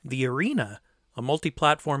The Arena, a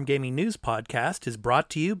multi-platform gaming news podcast, is brought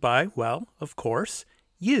to you by, well, of course,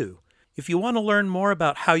 you. If you want to learn more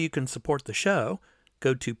about how you can support the show,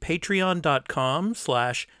 go to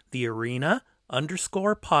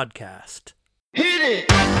patreon.com/thearena_podcast. Hit it!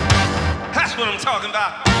 That's what I'm talking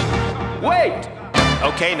about. Wait!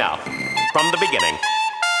 Okay, now, from the beginning.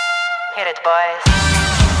 Hit it, boys.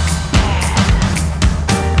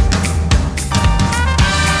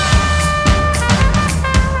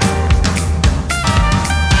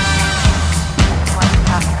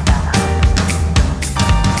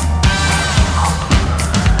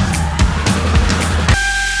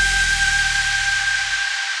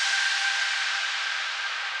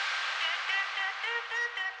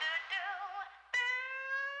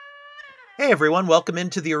 Hey everyone, welcome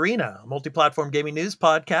into The Arena, a multi-platform gaming news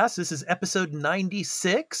podcast. This is episode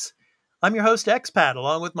 96. I'm your host, Expat,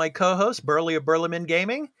 along with my co-host, Burley of Burleman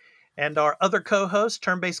Gaming, and our other co-host,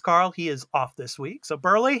 Turn-Based Carl. He is off this week. So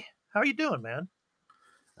Burley, how are you doing, man?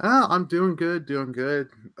 I'm doing good.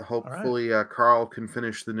 Hopefully Carl can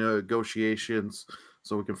finish the negotiations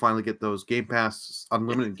so we can finally get those Game Pass,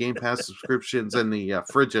 unlimited Game Pass subscriptions and the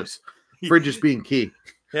fridges. Fridges being key.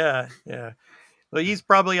 Yeah. Well, he's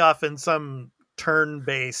probably off in some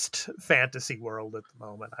turn-based fantasy world at the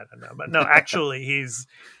moment. I don't know. But no, actually, he's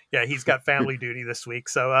got family duty this week.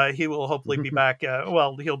 So he will hopefully be back.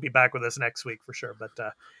 He'll be back with us next week for sure. But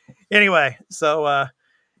anyway, so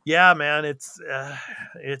yeah, man, it's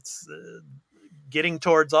getting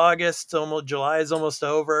towards August. Almost July is almost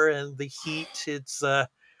over. And the heat, it's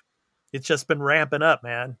just been ramping up,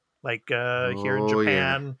 man. Like here in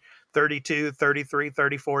Japan. Yeah. 32, 33,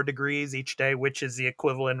 34 degrees each day, which is the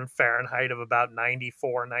equivalent in Fahrenheit of about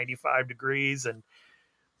 94, 95 degrees. And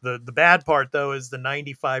the bad part, though, is the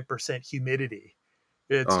 95% humidity.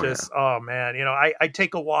 It's oh, man. You know, I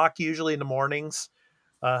take a walk usually in the mornings.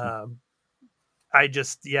 After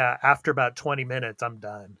about 20 minutes, I'm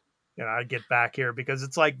done. You know, I get back here because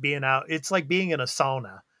it's like being out. It's like being in a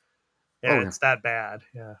sauna. It's that bad.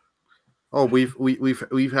 Yeah. Oh, we've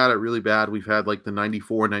had it really bad. We've had like the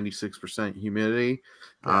 94, 96% humidity.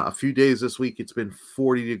 Yeah. A few days this week, it's been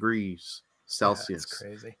 40 degrees Celsius. That's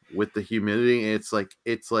crazy. With the humidity. It's like,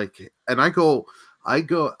 and I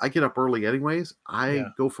get up early anyways. I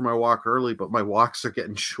go for my walk early, but my walks are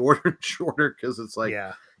getting shorter and shorter because it's like,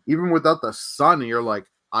 even without the sun, you're like,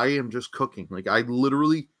 I am just cooking. Like I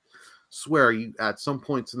literally swear at some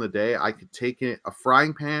points in the day, I could take a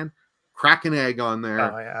frying pan, crack an egg on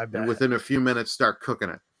there, and within a few minutes start cooking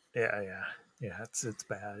it. Yeah. It's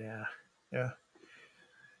bad. Yeah.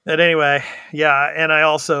 But anyway, and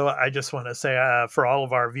I just want to say for all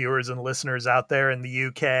of our viewers and listeners out there in the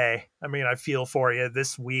UK, I mean, I feel for you.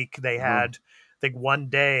 This week they had, I think one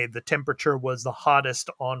day the temperature was the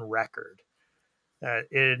hottest on record.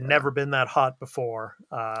 It had never been that hot before.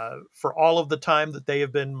 For all of the time that they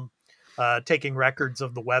have been taking records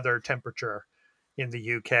of the weather temperature in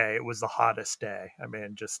the UK, it was the hottest day. I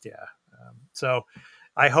mean, so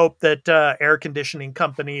I hope that air conditioning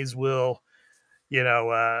companies will,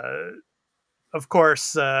 of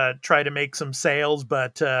course, try to make some sales,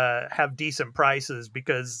 but have decent prices,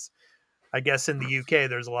 because I guess in the UK,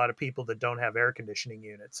 there's a lot of people that don't have air conditioning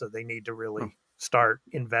units. So they need to really start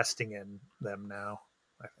investing in them now,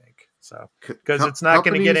 I think. So, because it's not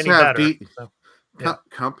going to get any better.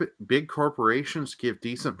 Big corporations give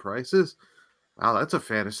decent prices. Wow, that's a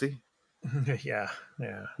fantasy. Yeah.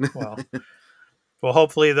 Well,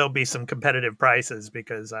 hopefully there'll be some competitive prices,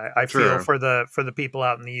 because I feel for the people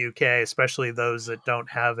out in the UK, especially those that don't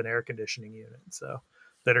have an air conditioning unit, so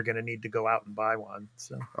that are going to need to go out and buy one.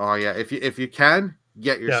 So. Oh yeah, if you can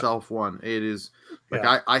get yourself one, it is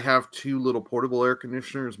like I have two little portable air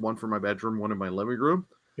conditioners, one for my bedroom, one in my living room.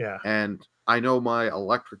 Yeah, and I know my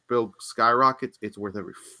electric bill skyrockets. It's worth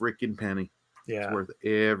every freaking penny. Yeah, it's worth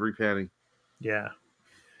every penny. Yeah.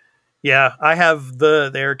 I have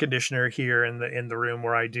the air conditioner here in the room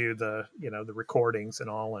where I do the recordings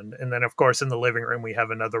and all, and then of course in the living room we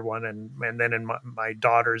have another one, and then in my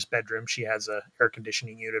daughter's bedroom she has a air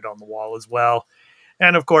conditioning unit on the wall as well,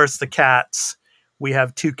 and of course the cats. We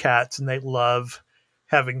have two cats, and they love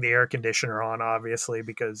having the air conditioner on, obviously,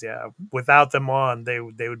 because without them on they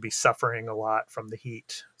would be suffering a lot from the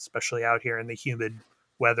heat, especially out here in the humid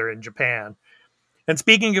weather in Japan. And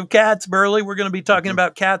speaking of cats, Burley, we're going to be talking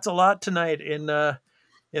about cats a lot tonight in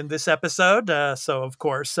this episode. So, of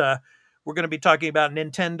course, we're going to be talking about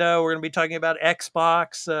Nintendo. We're going to be talking about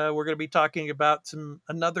Xbox. We're going to be talking about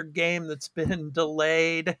another game that's been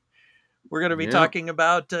delayed. We're going to be talking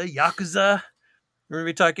about Yakuza. We're going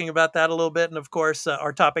to be talking about that a little bit. And, of course,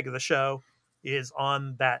 our topic of the show is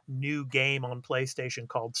on that new game on PlayStation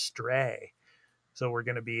called Stray. So we're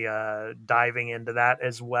going to be diving into that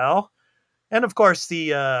as well. And of course,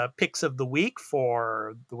 the picks of the week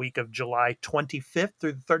for the week of July 25th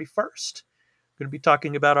through the 31st. Going to be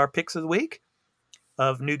talking about our picks of the week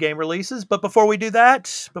of new game releases. But before we do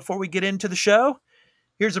that, before we get into the show,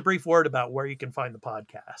 here's a brief word about where you can find the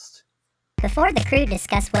podcast. Before the crew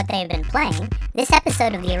discuss what they've been playing, this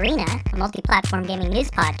episode of The Arena, a multi-platform gaming news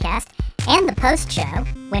podcast, and the post-show,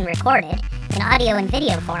 when recorded, in audio and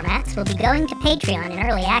video formats, will be going to Patreon in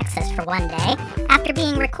early access for one day after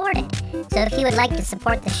being recorded. So if you would like to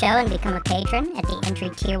support the show and become a patron at the entry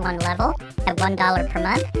Tier 1 level at $1 per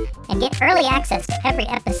month, and get early access to every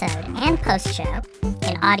episode and post-show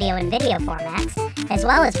in audio and video formats, as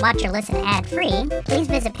well as watch or listen ad-free, please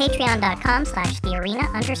visit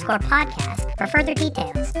patreon.com/thearena_podcast for further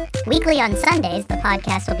details. Weekly on Sundays, the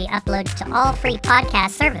podcast will be uploaded to all free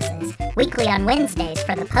podcast services. Weekly on Wednesdays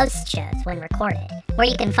for the post shows when recorded. Where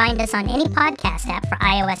you can find us on any podcast app for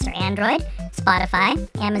iOS or Android, Spotify,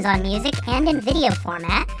 Amazon Music, and in video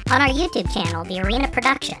format on our YouTube channel, The Arena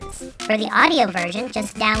Productions. For the audio version,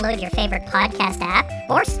 just download your favorite podcast app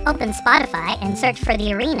or open Spotify and search for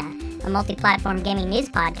The Arena, a multi-platform gaming news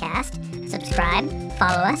podcast. Subscribe,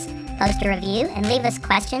 follow us, post a review, and leave us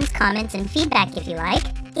questions, comments, and feedback if you like,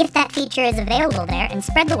 if that feature is available there, and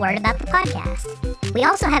spread the word about the podcast. We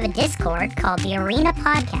also have a Discord called The Arena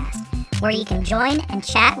Podcast, where you can join and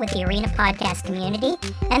chat with the Arena Podcast community,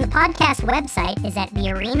 and the podcast website is at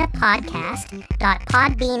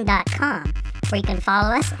thearenapodcast.podbean.com, where you can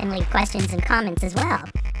follow us and leave questions and comments as well.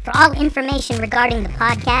 For all information regarding the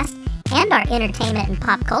podcast and our entertainment and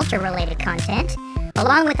pop culture related content,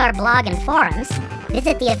 along with our blog and forums,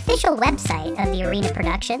 visit the official website of The Arena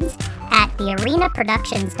Productions at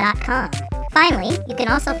thearenaproductions.com. Finally, you can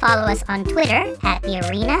also follow us on Twitter at The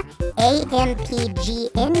Arena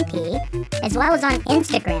AMPGNP, as well as on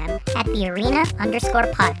Instagram at The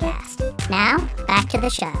Arena_podcast. Now, back to the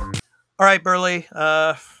show. All right, Burley,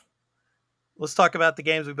 let's talk about the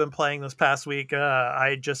games we've been playing this past week.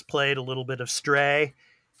 I just played a little bit of Stray,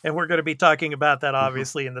 and we're going to be talking about that,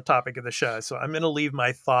 obviously, in the topic of the show. So I'm going to leave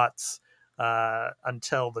my thoughts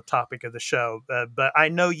until the topic of the show. But I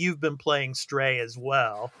know you've been playing Stray as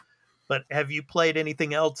well. But have you played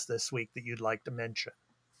anything else this week that you'd like to mention?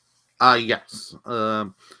 Yes.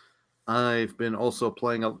 I've been also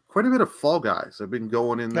playing quite a bit of Fall Guys. I've been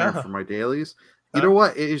going in there for my dailies. You know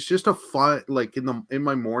what? It's just a fun, like in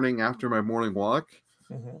my morning after my morning walk.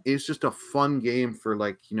 Mm-hmm. It's just a fun game for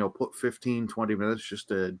put 15, 20 minutes just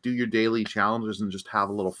to do your daily challenges and just have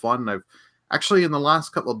a little fun. And I've actually in the last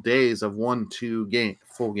couple of days I've won 2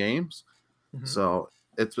 full games. Mm-hmm. So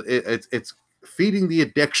it's feeding the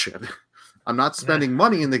addiction. I'm not spending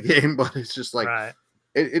money in the game, but it's just like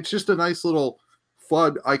it's just a nice little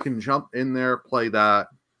fun. I can jump in there, play that,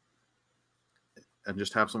 and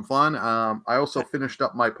just have some fun. I also finished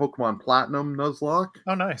up my Pokemon Platinum Nuzlocke.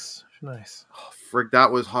 Oh, nice. Oh, frig,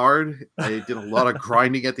 that was hard. I did a lot of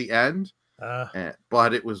grinding at the end,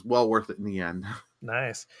 but it was well worth it in the end.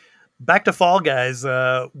 Nice. Back to Fall Guys.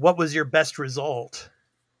 What was your best result?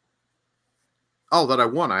 Oh, that I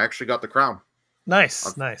won. I actually got the crown.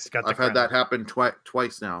 Nice. I've had that happen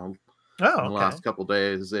twice now. In the last couple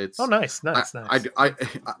days. It's nice.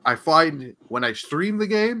 I find when I stream the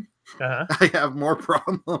game, I have more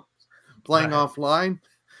problems playing offline.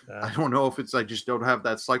 I don't know if it's I just don't have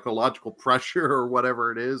that psychological pressure or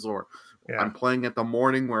whatever it is, or I'm playing at the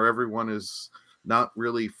morning where everyone is not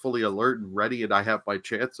really fully alert and ready, and I have my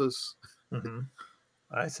chances. Mm-hmm.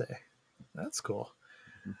 I see. That's cool.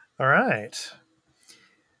 All right.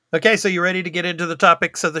 Okay, so you ready to get into the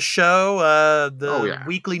topics of the show? The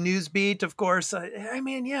weekly news beat, of course.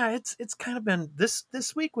 It's kind of been this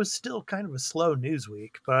week was still kind of a slow news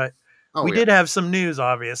week, but we did have some news.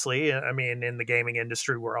 Obviously, I mean, in the gaming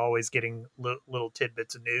industry, we're always getting little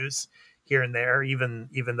tidbits of news here and there, even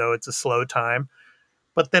though it's a slow time.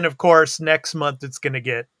 But then, of course, next month it's gonna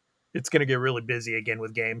get really busy again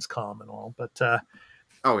with Gamescom and all. But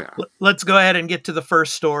let's go ahead and get to the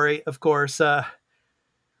first story. Of course.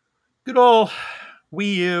 Good old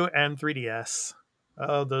Wii U and 3DS.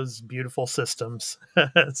 Oh, those beautiful systems.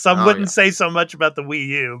 Some wouldn't say so much about the Wii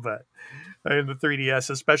U, but the 3DS,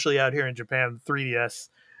 especially out here in Japan, the 3DS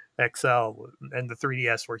XL and the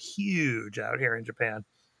 3DS were huge out here in Japan.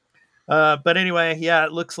 But anyway,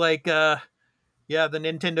 it looks like the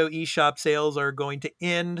Nintendo eShop sales are going to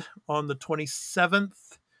end on the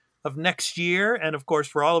 27th of next year. And of course,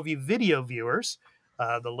 for all of you video viewers,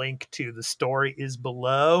 the link to the story is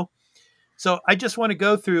below. So I just want to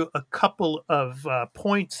go through a couple of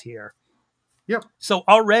points here. Yep. So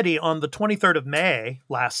already on the 23rd of May,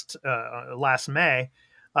 last May,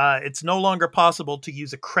 it's no longer possible to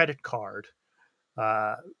use a credit card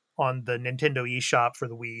uh, on the Nintendo eShop for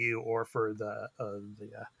the Wii U or for the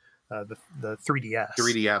 3DS.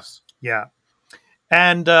 3DS. Yeah.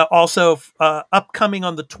 And also upcoming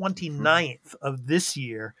on the 29th of this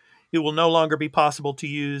year, it will no longer be possible to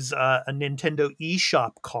use a Nintendo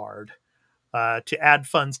eShop card to add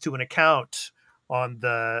funds to an account on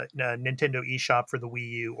the Nintendo eShop for the Wii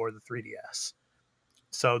U or the 3DS.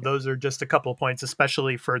 So those are just a couple of points,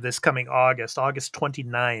 especially for this coming August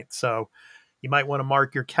 29th. So you might want to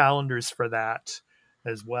mark your calendars for that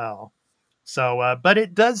as well. So, but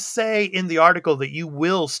it does say in the article that you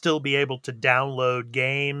will still be able to download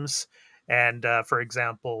games and, for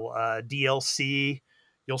example, DLC.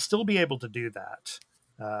 You'll still be able to do that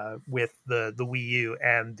with the Wii U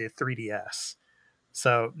and the 3DS.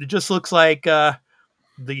 So it just looks like the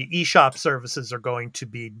eShop services are going to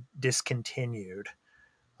be discontinued.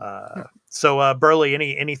 So, Burley,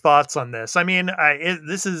 any thoughts on this? I mean,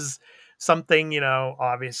 this is something,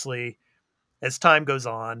 obviously, as time goes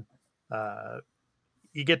on,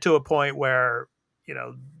 you get to a point where,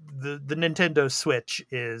 the Nintendo Switch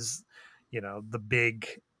is, the big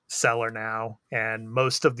seller now, and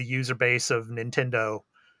most of the user base of Nintendo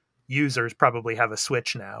users probably have a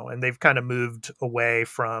Switch now, and they've kind of moved away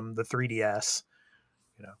from the 3DS,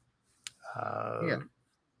 you know. Yeah.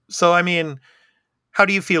 So, I mean, how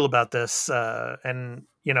do you feel about this? And,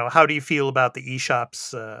 how do you feel about the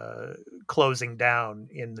eShops closing down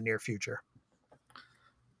in the near future?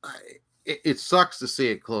 It sucks to see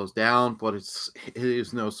it close down, but it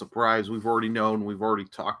is no surprise. We've already known. We've already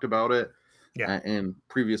talked about it in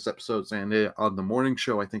previous episodes and on the morning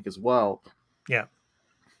show, I think, as well. Yeah.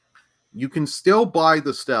 You can still buy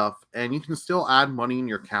the stuff and you can still add money in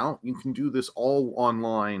your account. You can do this all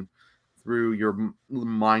online through your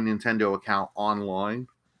My Nintendo account online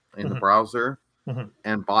in the browser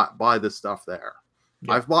and buy the stuff there.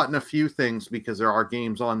 Yeah. I've bought in a few things because there are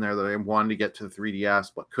games on there that I wanted to get to the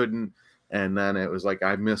 3DS but couldn't. And then it was like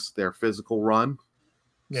I missed their physical run.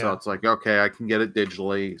 Yeah. So it's like, okay, I can get it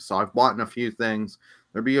digitally. So I've bought in a few things.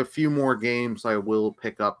 There'll be a few more games I will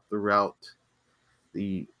pick up throughout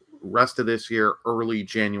the rest of this year, early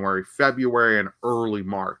January, February, and early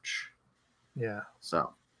March. Yeah.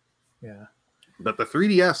 So. Yeah. But the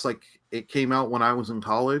 3DS, like, it came out when I was in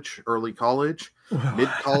college, early college, mid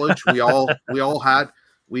college. We all had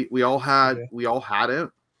it.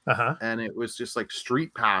 Uh-huh. And it was just like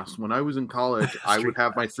Street Pass. When I was in college, I would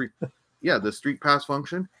have my the Street Pass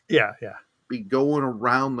function. Yeah. Be going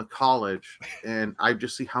around the college, and I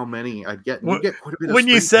just see how many I'd get. You get quite a bit of when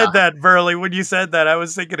you said Pass. that, Burley, when you said that, I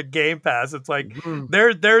was thinking of Game Pass. It's like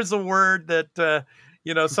there's a word that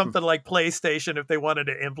something like PlayStation, if they wanted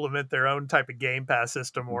to implement their own type of Game Pass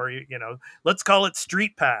system, or let's call it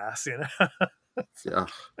Street Pass. Yeah.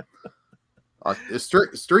 The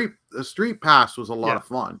Street Pass was a lot of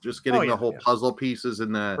fun. Just getting the whole puzzle pieces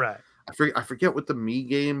and the right. I forget what the Me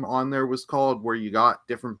game on there was called, where you got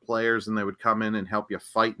different players and they would come in and help you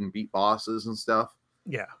fight and beat bosses and stuff.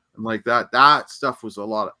 Yeah, and like that stuff was a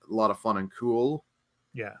lot of fun and cool.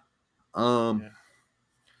 Yeah.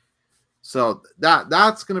 So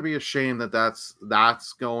that's gonna be a shame that's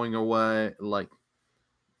going away. Like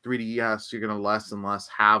 3DS, you're gonna less and less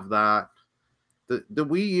have that. The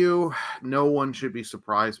Wii U, no one should be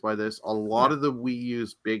surprised by this. A lot of the Wii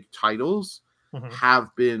U's big titles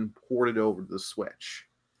have been ported over to the Switch.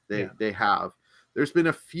 They have. There's been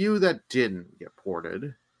a few that didn't get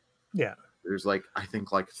ported. Yeah. There's I think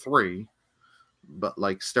 3, but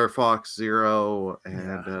like Star Fox Zero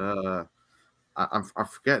and I'm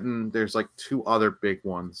forgetting. There's 2 other big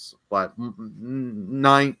ones, but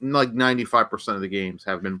 95% of the games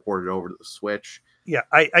have been ported over to the Switch. Yeah,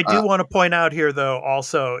 I do want to point out here, though,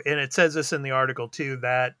 also, and it says this in the article, too,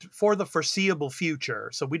 that for the foreseeable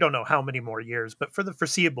future, so we don't know how many more years, but for the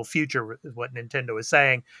foreseeable future is what Nintendo is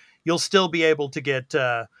saying, you'll still be able to get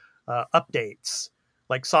updates,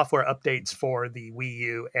 like software updates for the Wii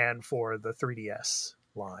U and for the 3DS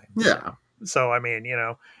line. Yeah. So I mean,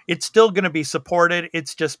 it's still going to be supported.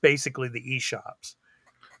 It's just basically the eShops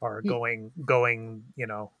are going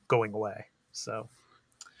away. So.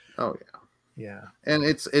 Oh, yeah. Yeah, and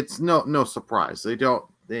it's no surprise they don't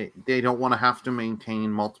want to have to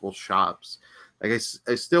maintain multiple shops. Like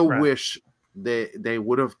I still wish they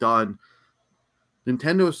would have done.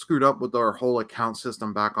 Nintendo screwed up with their whole account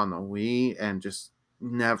system back on the Wii and just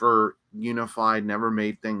never unified, never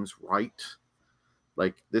made things right.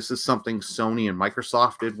 Like this is something Sony and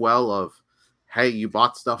Microsoft did well. Of hey, you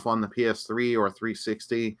bought stuff on the PS3 or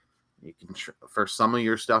 360. You can for some of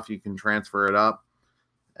your stuff you can transfer it up,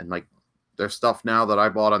 and like there's stuff now that I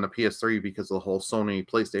bought on the PS3 because of the whole Sony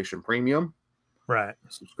PlayStation Premium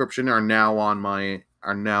subscription are now on my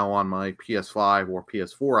PS5 or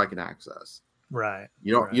PS4 I can access. Right.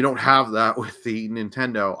 You don't have that with the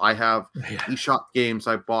Nintendo. I have eShop games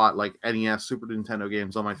I bought, like NES, Super Nintendo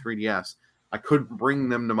games on my 3DS. I couldn't bring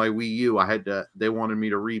them to my Wii U. They wanted me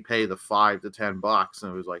to repay the $5 to $10,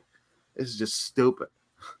 and it was like, this is just stupid.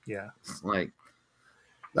 Yeah. Like,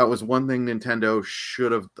 that was one thing Nintendo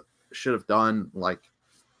should have done. Like,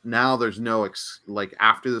 now there's no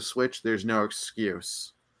after the Switch, there's no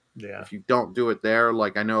excuse. Yeah. If you don't do it there,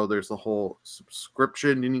 like I know there's the whole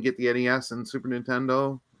subscription and you get the NES and Super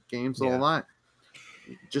Nintendo games and all that.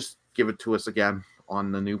 Just give it to us again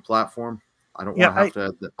on the new platform. I don't want to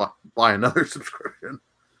have to buy another subscription.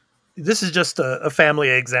 This is just a family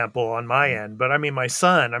example on my end, but I mean, my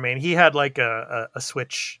son, he had like a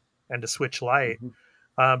Switch and a Switch Lite,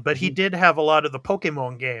 but he did have a lot of the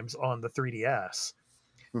Pokemon games on the 3DS.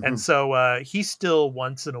 And so he still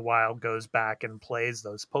once in a while goes back and plays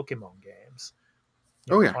those Pokemon games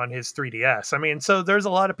on his 3DS. So there's a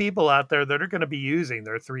lot of people out there that are going to be using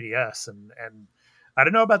their 3DS. And I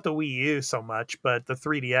don't know about the Wii U so much, but the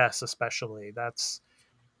 3DS especially, that's,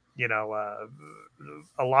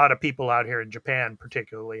 a lot of people out here in Japan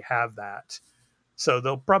particularly have that. So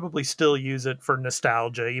they'll probably still use it for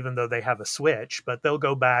nostalgia, even though they have a Switch, but they'll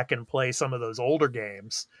go back and play some of those older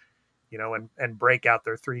games. And break out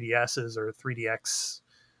their 3DSs or 3DX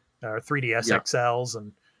or 3DS XLs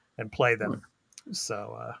and play them.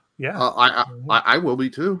 So, I will be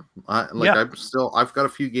too. I've got a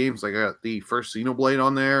few games. I got the first Xenoblade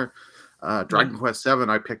on there. Dragon Quest 7,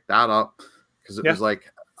 I picked that up because it was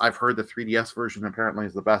like, I've heard the 3DS version apparently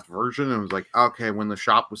is the best version. And it was like, okay, when the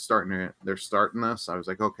shop was they're starting this, I was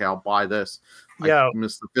like, okay, I'll buy this. I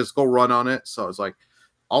missed the physical run on it. So I was like,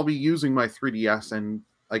 I'll be using my 3DS and,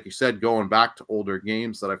 like you said, going back to older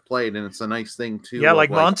games that I've played, and it's a nice thing too. Yeah, like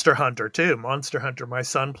Monster Hunter too. Monster Hunter. My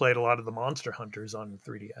son played a lot of the Monster Hunters on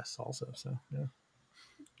 3DS also. So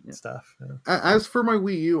stuff. Yeah. As for my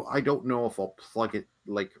Wii U, I don't know if I'll plug it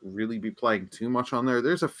really be playing too much on there.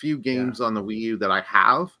 There's a few games on the Wii U that I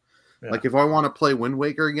have. Yeah. Like if I want to play Wind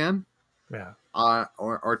Waker again,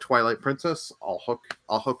 or Twilight Princess, I'll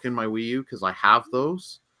hook in my Wii U because I have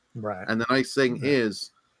those. Right. And the nice thing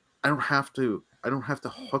is, I don't have to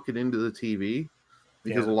hook it into the TV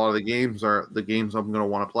because a lot of the games are the games I'm going to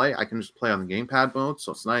want to play. I can just play on the gamepad mode,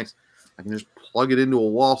 so it's nice. I can just plug it into a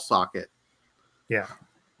wall socket. Yeah.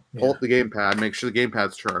 Pull up the gamepad, make sure the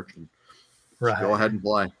gamepad's charged, and go ahead and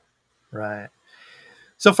play. Right.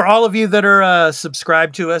 So for all of you that are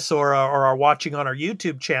subscribed to us or are watching on our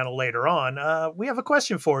YouTube channel later on, we have a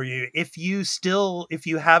question for you. If you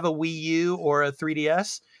have a Wii U or a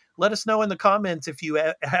 3DS, let us know in the comments if you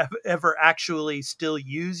have ever actually still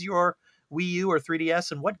use your Wii U or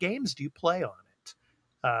 3DS and what games do you play on it?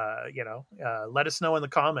 Let us know in the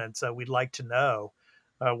comments. We'd like to know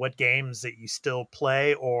what games that you still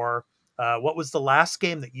play or what was the last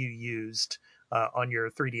game that you used on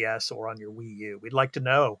your 3DS or on your Wii U. We'd like to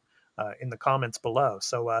know in the comments below.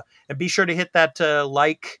 So and be sure to hit that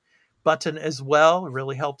like button as well. It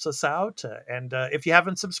really helps us out. And if you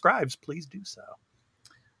haven't subscribed, please do so.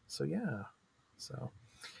 So,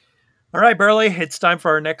 all right, Burley, it's time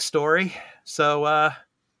for our next story. So,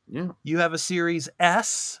 you have a Series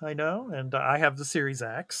S, I know, and I have the Series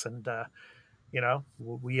X, and,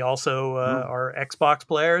 we also are Xbox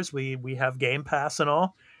players. We have Game Pass and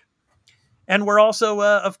all. And we're also,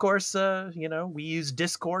 of course, we use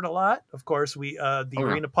Discord a lot. Of course,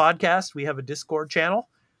 Arena Podcast, we have a Discord channel.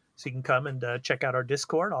 So you can come and check out our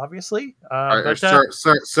Discord, obviously.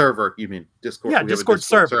 Server, you mean Discord? Yeah, Discord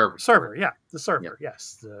server. Yeah, the server. Yeah.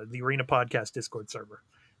 Yes, the Arena Podcast Discord server.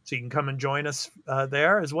 So you can come and join us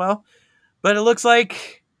there as well. But it looks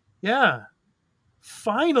like,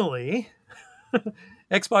 finally,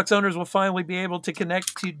 Xbox owners will finally be able to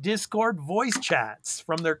connect to Discord voice chats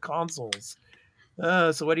from their consoles.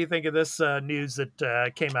 So what do you think of this news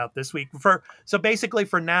that came out this week? So basically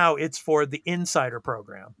for now, it's for the Insider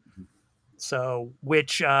program. So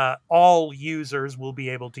which all users will be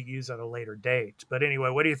able to use at a later date. But anyway,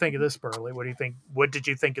 what do you think of this, Burley? What do you think? What did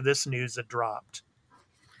you think of this news that dropped?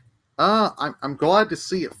 I'm glad to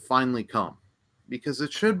see it finally come because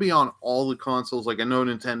it should be on all the consoles. Like I know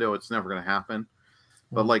Nintendo, it's never going to happen,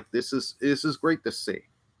 but like this is great to see.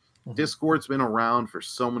 Discord's been around for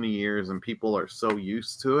so many years and people are so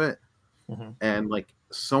used to it. And like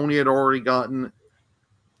Sony had already gotten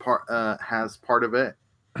has part of it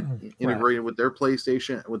integrated with their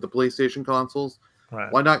PlayStation, with the PlayStation consoles.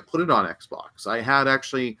 Why not put it on Xbox? I had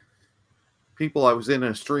actually people, I was in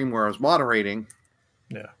a stream where I was moderating,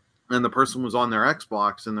 Yeah. and the person was on their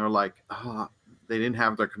Xbox, and they're like, they didn't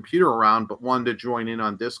have their computer around, but wanted to join in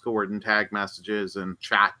on Discord and tag messages and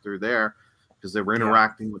chat through there because they were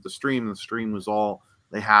interacting with the stream. The stream was all,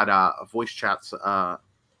 they had a voice channel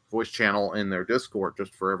in their Discord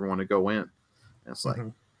just for everyone to go in. And it's like,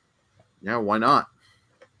 yeah, why not?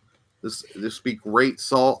 This would be great.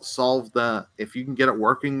 Solve the, if you can get it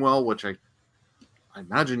working well, which I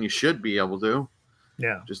imagine you should be able to.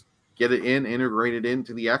 Yeah. Just get it integrated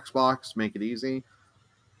into the Xbox, make it easy.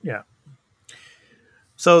 Yeah.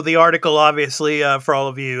 So the article, obviously, for all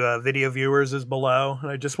of you video viewers, is below.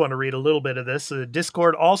 I just want to read a little bit of this.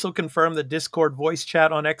 Discord also confirmed that Discord voice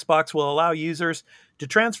chat on Xbox will allow users to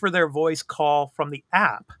transfer their voice call from the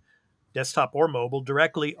app, desktop or mobile,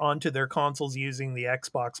 directly onto their consoles using the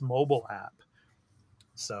Xbox mobile app.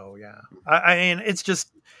 So, yeah. I mean, it's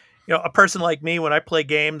just, a person like me, when I play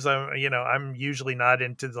games, I'm usually not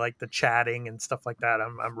into like the chatting and stuff like that.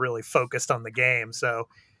 I'm really focused on the game. So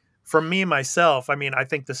for me, myself, I mean, I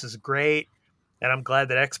think this is great. And I'm glad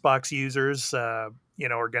that Xbox users, are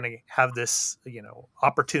going to have this,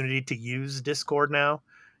 opportunity to use Discord now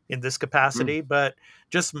in this capacity. But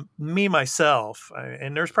just me, myself,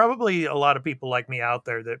 and there's probably a lot of people like me out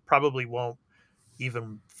there that probably won't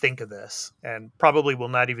even think of this and probably will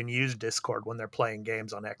not even use Discord when they're playing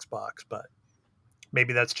games on Xbox. But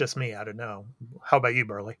maybe that's just me. I don't know. How about you,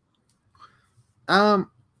 Burley? No,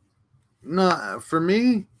 for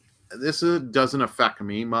me, this doesn't affect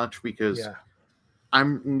me much because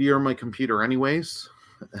I'm near my computer anyways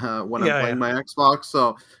when I'm playing my Xbox. So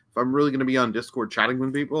if I'm really going to be on Discord chatting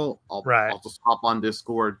with people, I'll just hop on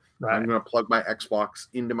Discord. I'm going to plug my Xbox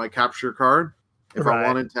into my capture card. If I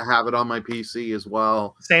wanted to have it on my PC as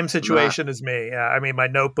well. Same situation as me. Yeah, I mean, my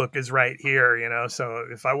notebook is right here, so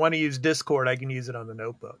if I want to use Discord, I can use it on the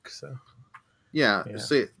notebook. So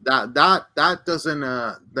see, that doesn't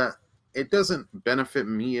it doesn't benefit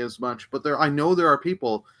me as much, but I know there are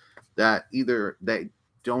people that either they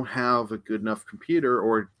don't have a good enough computer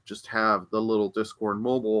or just have the little Discord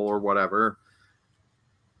mobile or whatever.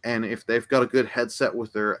 And if they've got a good headset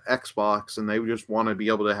with their Xbox and they just want to be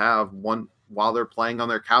able to have one while they're playing on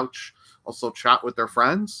their couch, also chat with their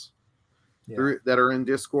friends that are in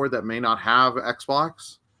Discord that may not have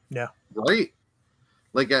Xbox. Yeah. Great.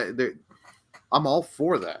 Like I'm all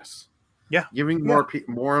for this. Yeah. Giving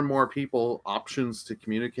more and more people options to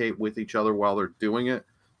communicate with each other while they're doing it.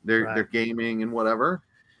 They're gaming and whatever.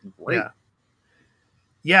 Great.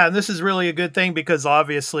 Yeah, and this is really a good thing because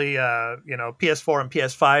obviously, PS4 and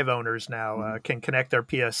PS5 owners now can connect their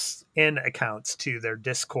PSN accounts to their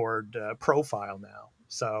Discord profile now.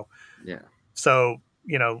 So,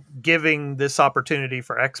 giving this opportunity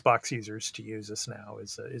for Xbox users to use this now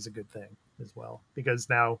is a good thing as well because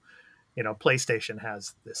now, PlayStation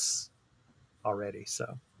has this already.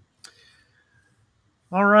 So.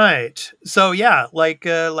 All right. So like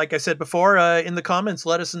I said before, in the comments,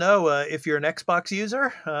 let us know if you're an Xbox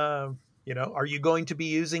user. Are you going to be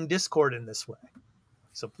using Discord in this way?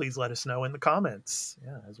 So please let us know in the comments,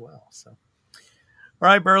 as well. So, all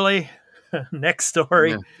right, Burley. Next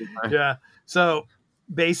story. Yeah. So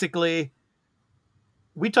basically,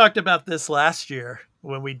 we talked about this last year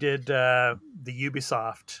when we did the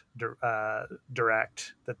Ubisoft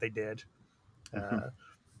direct that they did.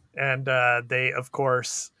 And they, of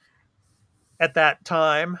course, at that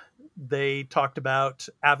time, they talked about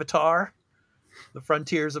Avatar, The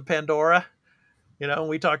Frontiers of Pandora. And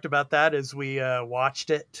we talked about that as we watched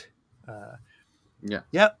it.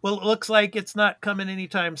 Yeah. Well, it looks like it's not coming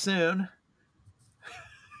anytime soon.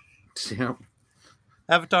 Yeah.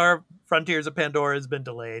 Avatar, Frontiers of Pandora has been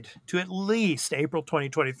delayed to at least April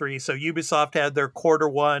 2023. So Ubisoft had their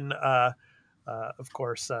Q1, of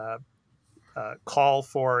course, call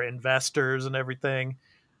for investors and everything.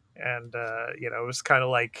 And, it was kind of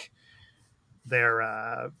like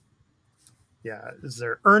their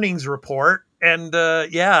earnings report. And,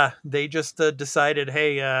 they just decided,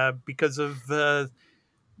 hey, because of the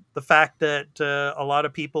fact that a lot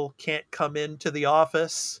of people can't come into the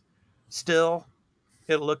office still,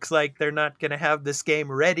 it looks like they're not going to have this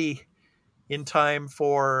game ready in time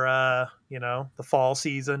for, the fall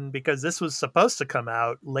season because this was supposed to come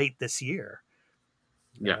out late this year.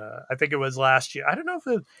 I think it was last year. I don't know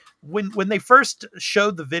if when they first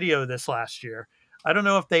showed the video this last year, I don't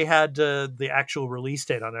know if they had the actual release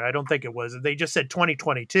date on it. I don't think it was. They just said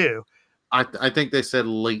 2022. I think they said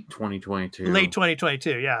late 2022. Late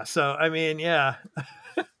 2022, yeah. So I mean, yeah.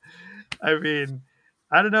 I mean,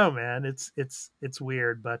 I don't know, man. It's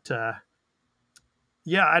weird, but I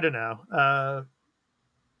don't know. I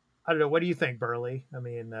don't know. What do you think, Burley? I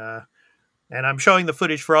mean, And I'm showing the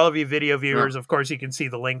footage for all of you video viewers. Of course, you can see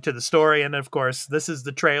the link to the story. And of course, this is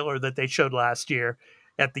the trailer that they showed last year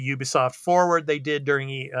at the Ubisoft Forward they did during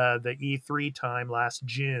the E3 time last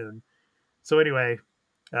June. So anyway,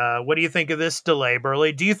 what do you think of this delay,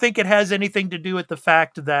 Burley? Do you think it has anything to do with the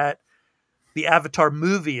fact that the Avatar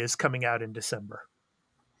movie is coming out in December?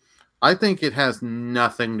 I think it has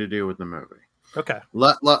nothing to do with the movie. Okay.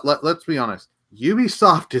 Let's be honest.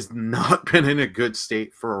 Ubisoft has not been in a good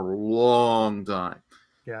state for a long time.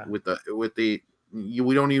 Yeah. We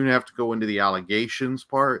don't even have to go into the allegations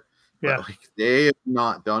part. Yeah. But they have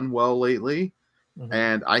not done well lately. Mm-hmm.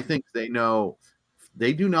 And I think they know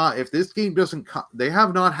they do not, if this game doesn't come, they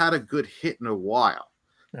have not had a good hit in a while.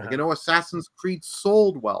 Uh-huh. Like, I know Assassin's Creed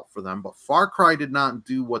sold well for them, but Far Cry did not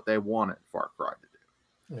do what they wanted Far Cry to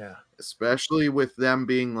do. Yeah. Especially with them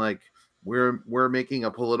being like, we're making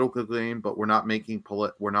a political game, but we're not being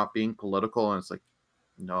political. And it's like,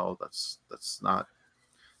 no, that's not,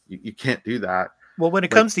 you can't do that. Well, when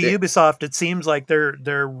it comes to Ubisoft, it seems like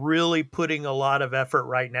they're really putting a lot of effort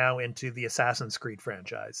right now into the Assassin's Creed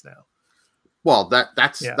franchise now. Well,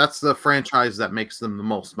 that's the franchise that makes them the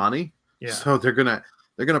most money. Yeah. So they're gonna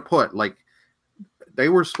put, like, they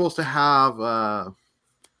were supposed to have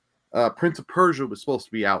Prince of Persia was supposed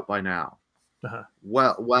to be out by now. Uh-huh.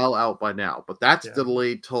 Well out by now, but that's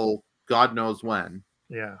delayed till God knows when.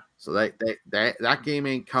 Yeah. So that game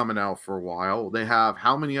ain't coming out for a while. They have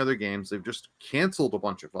how many other games? They've just canceled a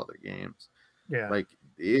bunch of other games. Yeah. Like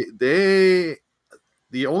the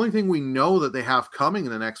only thing we know that they have coming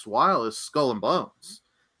in the next while is Skull and Bones.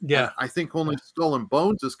 Yeah. And I think only Skull and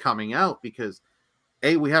Bones is coming out because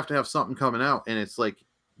we have to have something coming out, and it's like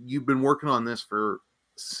you've been working on this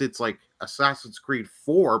since like Assassin's Creed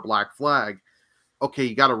 4 Black Flag. Okay,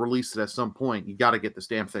 you got to release it at some point. You got to get this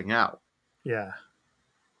damn thing out. Yeah.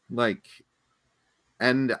 Like,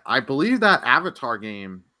 and I believe that Avatar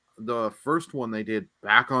game, the first one they did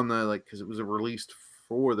back on the, like, because it was released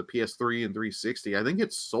for the PS3 and 360, I think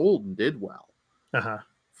it sold and did well. Uh-huh.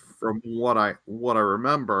 From what I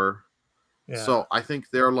remember. Yeah. So I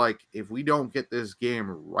think they're like, if we don't get this game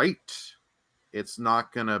right, it's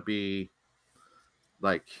not gonna be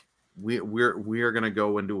like we're gonna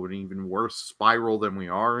go into an even worse spiral than we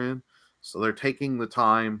are in. So they're taking the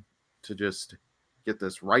time to just get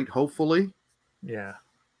this right, hopefully. Yeah.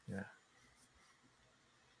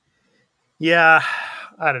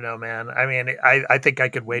 I don't know, man. I mean, I think I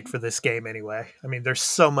could wait for this game anyway. I mean, there's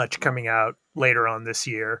so much coming out later on this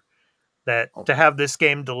year that to have this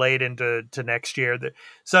game delayed into next year.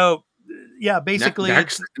 So yeah, basically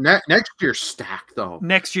next year's stacked though.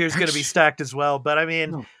 Next year's going to be stacked as well. But I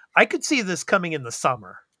mean, I could see this coming in the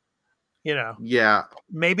summer. Yeah,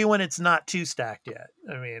 maybe when it's not too stacked yet.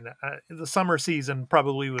 I mean, the summer season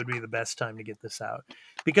probably would be the best time to get this out,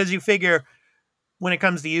 because you figure when it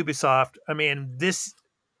comes to Ubisoft, I mean,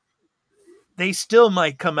 they still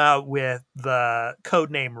might come out with the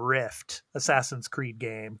codename Rift Assassin's Creed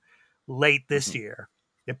game late this year.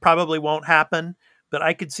 It probably won't happen, but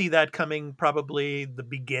I could see that coming probably the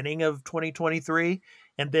beginning of 2023,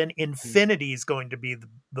 and then Infinity is going to be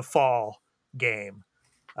the fall game.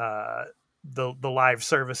 The live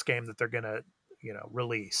service game that they're gonna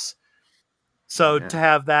release. So to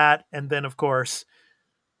have that, and then of course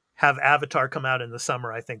have Avatar come out in the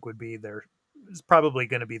summer, I think is probably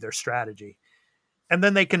going to be their strategy. And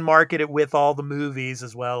then they can market it with all the movies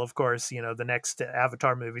as well. Of course, the next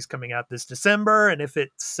Avatar movie's coming out this December, and if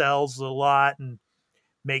it sells a lot and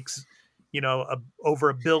makes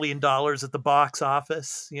over $1 billion at the box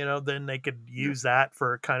office, then they could use that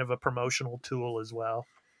for kind of a promotional tool as well.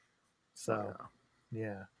 So,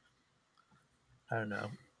 yeah, I don't know.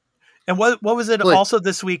 And what was it also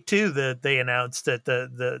this week too that they announced that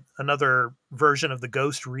the another version of the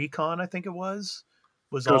Ghost Recon, I think it was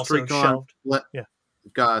Ghost also Recon, shelved.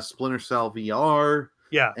 We've got Splinter Cell VR,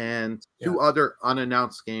 and two other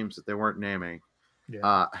unannounced games that they weren't naming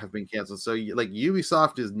have been canceled. So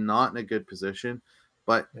Ubisoft is not in a good position,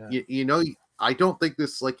 but I don't think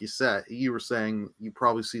this, like you were saying, you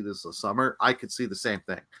probably see this this summer. I could see the same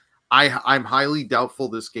thing. I'm highly doubtful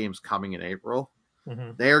this game's coming in April.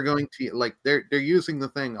 Mm-hmm. They're going to they're using the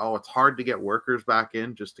thing. Oh, it's hard to get workers back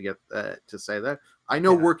in just to get to say that. I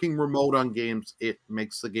know working remote on games, it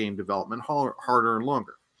makes the game development harder and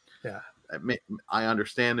longer. Yeah, I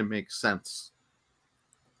understand. It makes sense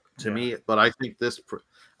to me, but I think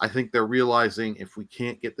they're realizing if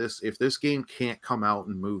this game can't come out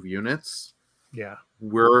and move units,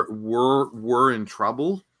 we're in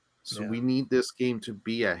trouble. So we need this game to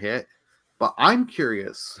be a hit. But I'm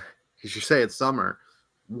curious, because you say it's summer,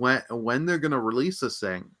 when they're going to release this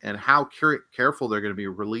thing and how careful they're going to be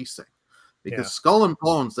releasing. because Skull and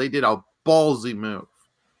Bones, they did a ballsy move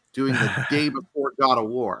doing the day before God of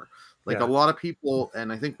War. Like a lot of people,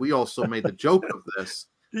 and I think we also made the joke of this,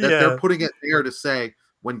 that they're putting it there to say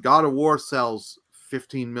when God of War sells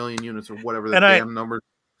 15 million units or whatever the damn number.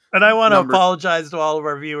 And I want to apologize to all of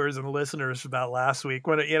our viewers and listeners about last week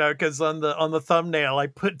when because on the thumbnail I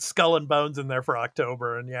put Skull and Bones in there for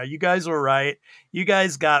October, and you guys were right. You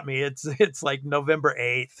guys got me. It's like November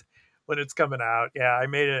 8th when it's coming out. Yeah, I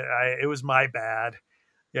made it. It was my bad.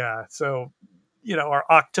 Yeah, so our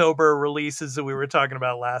October releases that we were talking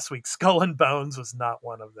about last week, Skull and Bones was not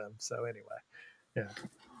one of them. So anyway,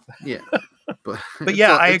 yeah. But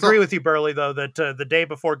yeah, I agree with you, Burley, though, that the day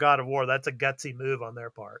before God of War, that's a gutsy move on their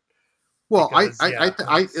part. Well, because,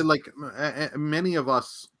 I like many of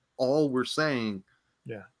us all were saying,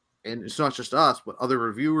 and it's not just us, but other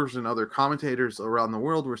reviewers and other commentators around the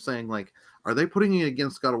world were saying, like, are they putting it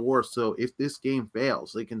against God of War? So if this game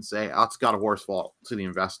fails, they can say, oh, it's God of War's fault to the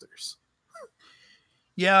investors.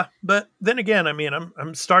 Yeah, but then again, I mean,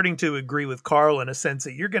 I'm starting to agree with Carl in a sense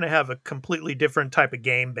that you're going to have a completely different type of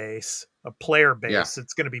game base, a player base.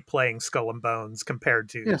 It's going to be playing Skull and Bones compared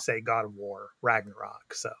to, say, God of War,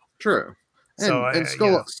 Ragnarok. So true. And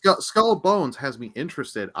Skull and Bones has me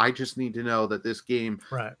interested. I just need to know that this game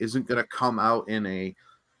isn't going to come out in a,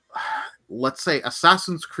 let's say,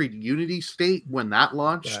 Assassin's Creed Unity state when that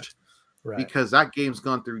launched, because that game's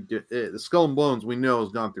gone through the Skull and Bones. We know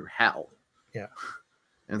has gone through hell. Yeah.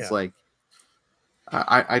 And it's like,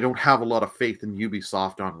 I don't have a lot of faith in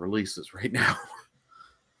Ubisoft on releases right now.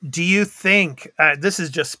 Do you think, this is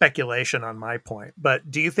just speculation on my point, but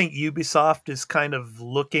do you think Ubisoft is kind of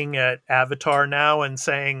looking at Avatar now and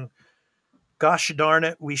saying, gosh darn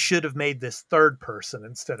it, we should have made this third person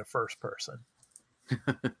instead of first person?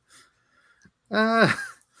 Nah,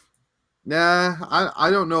 I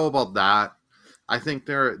don't know about that. I think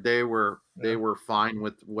they were fine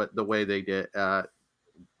with the way they did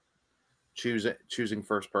choosing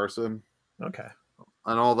first person. Okay.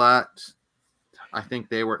 And all that. I think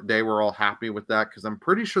they were all happy with that because I'm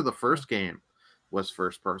pretty sure the first game was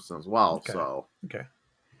first person as well. Okay. So okay.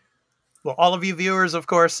 Well, all of you viewers, of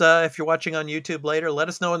course, if you're watching on YouTube later, let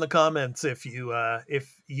us know in the comments if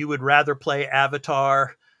you would rather play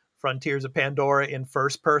Avatar: Frontiers of Pandora in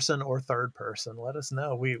first person or third person. Let us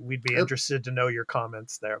know. We'd be interested to know your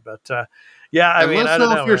comments there. But I mean, I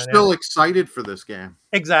don't know if you're still excited for this game.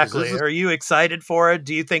 Exactly. Are you excited for it?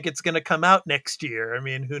 Do you think it's going to come out next year? I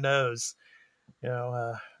mean, who knows?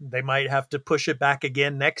 They might have to push it back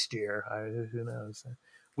again next year. Who knows?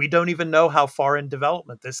 We don't even know how far in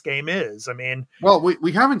development this game is. I mean, well,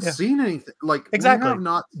 we haven't seen anything. Like, exactly. We have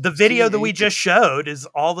not the video that we just showed is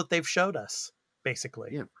all that they've showed us,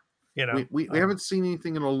 basically. Yeah. We haven't seen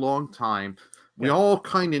anything in a long time. We all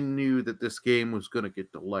kind of knew that this game was going to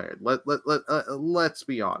get delayed. Let's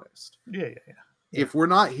be honest. Yeah. If we're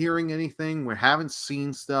not hearing anything, we haven't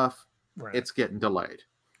seen stuff, it's getting delayed.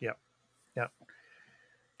 Yep.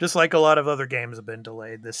 Just like a lot of other games have been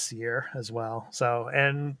delayed this year as well. So,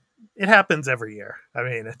 and it happens every year. I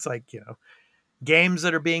mean, it's like, games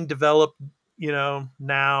that are being developed,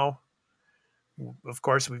 now. Of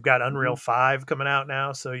course, we've got Unreal 5 coming out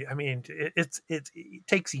now. So, I mean, it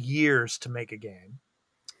takes years to make a game.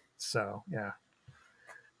 So, yeah.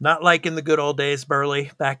 Not like in the good old days, Burley,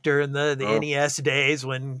 back during the NES days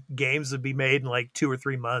when games would be made in like 2 or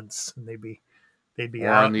 3 months and they'd be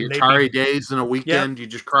out. On the Atari days in a weekend, you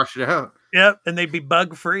just crush it out. Yep, and they'd be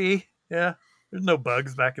bug free. Yeah, there's no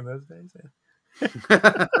bugs back in those days.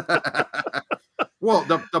 Yeah. Well,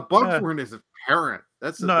 the bugs weren't as apparent.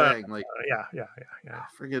 That's the thing. Like, yeah.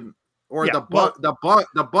 Friggin', or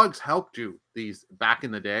the bugs helped you these back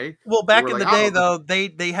in the day. Well, back in the day, though,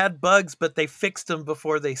 they had bugs, but they fixed them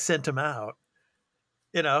before they sent them out.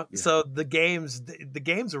 So the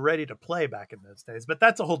games are ready to play back in those days, but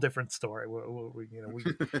that's a whole different story. We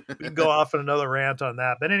can go off on another rant on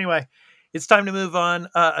that. But anyway, it's time to move on.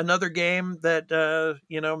 Another game that,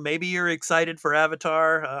 maybe you're excited for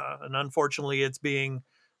Avatar, and unfortunately it's being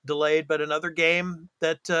delayed, but another game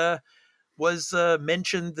that was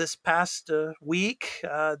mentioned this past week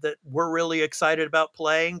that we're really excited about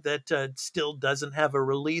playing that still doesn't have a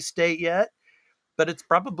release date yet. But it's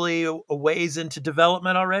probably a ways into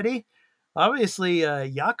development already. Obviously,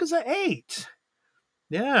 Yakuza 8.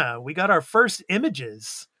 Yeah, we got our first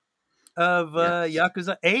images of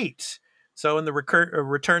Yakuza 8. So in the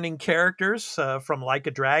returning characters from Like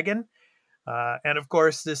a Dragon. And of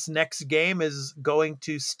course, this next game is going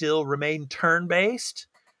to still remain turn-based.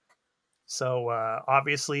 So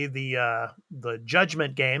obviously the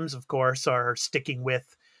Judgment games, of course, are sticking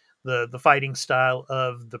with the fighting style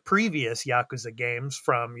of the previous Yakuza games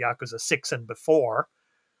from Yakuza 6 and before.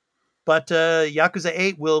 But Yakuza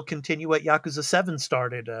 8 will continue what Yakuza 7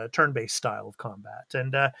 started, a turn-based style of combat.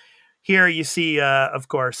 And here you see, of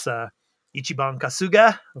course, Ichiban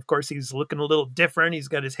Kasuga. Of course, he's looking a little different. He's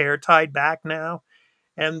got his hair tied back now.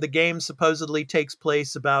 And the game supposedly takes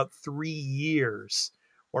place about 3 years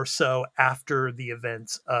or so after the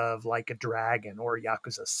events of Like a Dragon or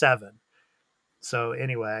Yakuza 7. So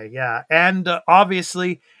anyway, yeah. And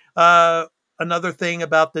obviously, another thing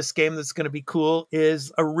about this game that's going to be cool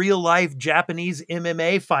is a real life Japanese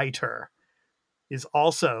MMA fighter is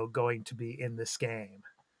also going to be in this game.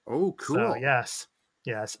 Oh, So cool. yes,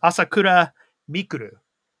 Asakura Mikuru.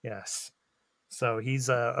 Yes. So he's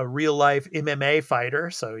a real life MMA fighter.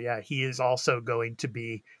 So yeah, he is also going to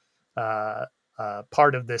be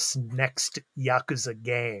part of this next Yakuza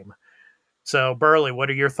game. So Burley, what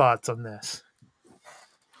are your thoughts on this?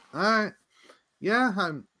 Yeah,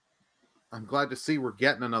 I'm glad to see we're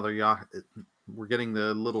getting another we're getting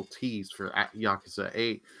the little tease for Yakuza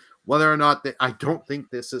 8. Whether or not I don't think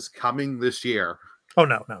this is coming this year. Oh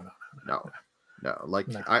no. Like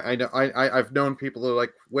No. I know I've known people who are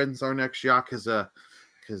like, when's our next Yakuza?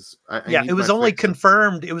 Because it was only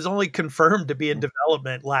confirmed. It was only confirmed to be in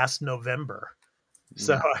development last November.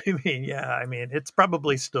 So yeah. I mean, it's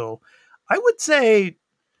probably still. I would say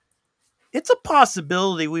it's a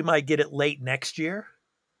possibility we might get it late next year.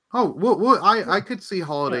 Oh well I could see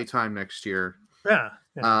holiday time next year. Yeah.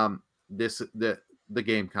 The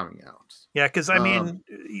game coming out. Yeah, because I mean,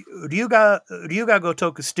 Ryuga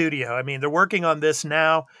Gotoku Studio. I mean, they're working on this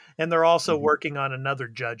now, and they're also working on another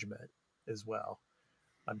Judgment as well.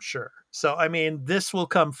 I'm sure. So I mean, this will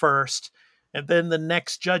come first, and then the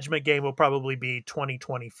next Judgment game will probably be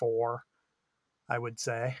 2024. I would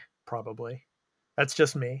say probably. That's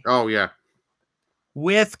just me. Oh yeah.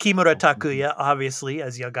 With Kimura Takuya, obviously,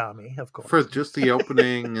 as Yagami, of course. For just the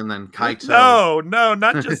opening and then Kaito. No,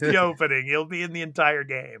 not just the opening. He'll be in the entire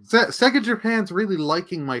game. Sega Japan's really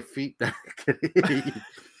liking my feet.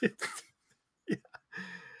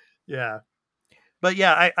 Yeah. But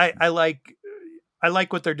yeah, I like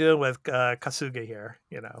what they're doing with Kasuga here.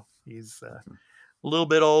 You know, he's a little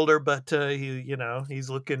bit older, but he's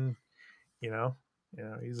looking,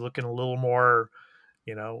 he's looking a little more,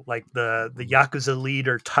 like the Yakuza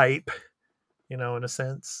leader type, in a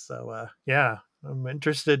sense. So yeah, I'm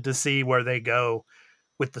interested to see where they go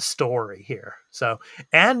with the story here. So,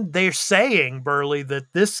 and they're saying, Burley,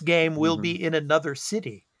 that this game will be in another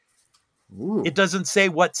city. Ooh. It doesn't say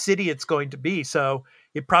what city it's going to be. So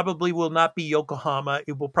it probably will not be Yokohama.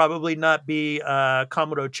 It will probably not be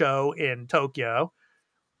Kamurocho in Tokyo,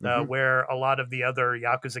 where a lot of the other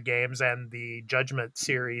Yakuza games and the Judgment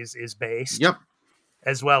series is based. Yep.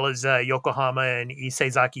 As well as Yokohama and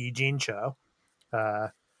Isezaki Jincho.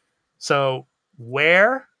 So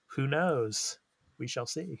where? Who knows? We shall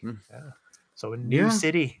see. Yeah. So a new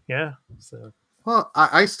city. Yeah. So. Well,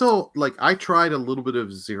 I still I tried a little bit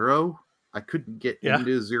of Zero. I couldn't get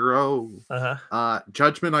into Zero.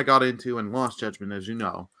 Judgment I got into and Lost Judgment, as you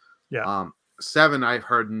know. Yeah. 7 I've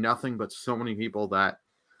heard nothing but so many people that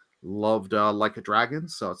loved Like a Dragon.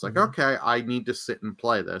 So it's like, okay, I need to sit and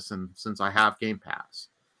play this. And since I have Game Pass,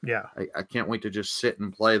 I can't wait to just sit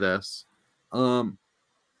and play this. Turn-based,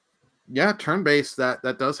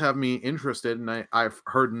 that does have me interested, and I've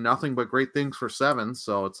heard nothing but great things for 7.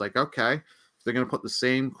 So it's like, okay, if they're gonna put the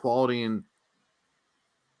same quality and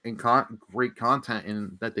great content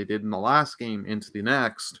in that they did in the last game into the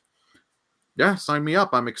next, sign me up.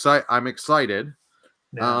 I'm excited.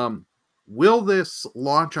 Yeah. Will this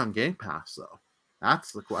launch on Game Pass though?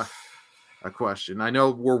 That's the question. I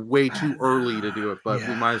know we're way too early to do it, but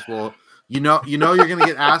we might as well. You're going to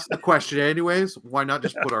get asked the question anyways. Why not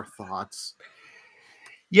just put our thoughts?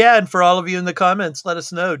 Yeah, and for all of you in the comments, let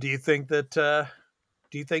us know. Do you think that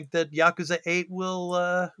Yakuza 8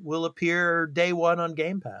 will appear day one on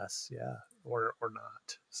Game Pass? Yeah, or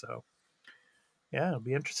not? So, yeah, it'll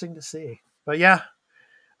be interesting to see. But yeah,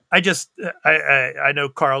 I know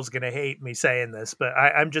Carl's going to hate me saying this, but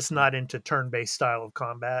I'm just not into turn-based style of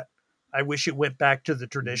combat. I wish it went back to the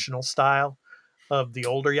traditional style of the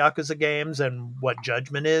older Yakuza games and what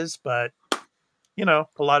Judgment is, but a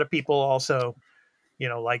lot of people also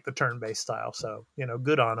like the turn-based style, so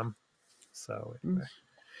good on them. So anyway.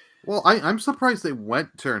 Well, I'm surprised they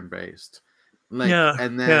went turn-based,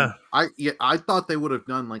 and then I thought they would have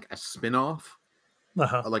done like a spin-off,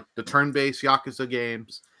 like the turn-based Yakuza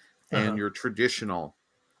games and your traditional.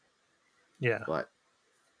 But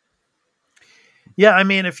yeah, I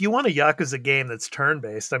mean, if you want a Yakuza game that's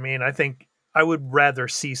turn-based, I mean, I think I would rather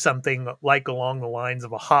see something like along the lines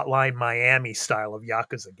of a Hotline Miami style of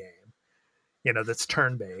Yakuza game, that's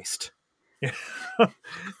turn-based.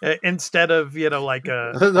 Instead of, like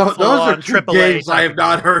a Those are full-on two AAA games I type have of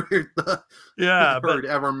not game. heard, Yeah, but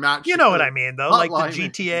ever matched. you know what I mean, though, like the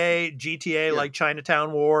Hotline. GTA, Yeah. like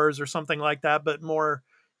Chinatown Wars or something like that, but more,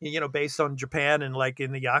 based on Japan and like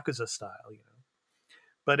in the Yakuza style,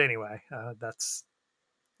 But anyway, that's,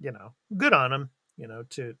 good on them,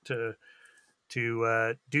 to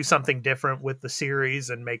do something different with the series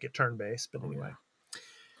and make it turn-based. But anyway.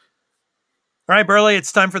 All right, Burley,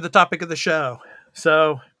 it's time for the topic of the show.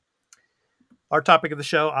 So our topic of the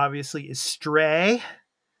show obviously is Stray.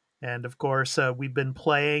 And of course, we've been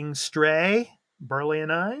playing Stray, Burley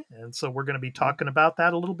and I. And so we're going to be talking about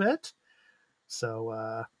that a little bit.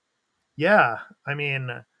 So, yeah, I mean,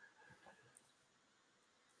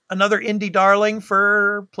 another indie darling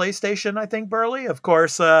for PlayStation, I think, Burley. Of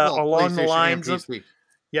course, along the lines of,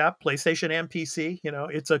 PlayStation and PC.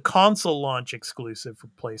 It's a console launch exclusive for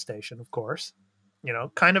PlayStation, of course.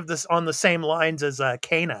 Kind of this on the same lines as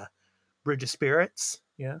Kana, Bridge of Spirits.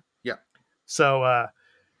 Yeah. Yeah. So,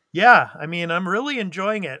 yeah, I mean, I'm really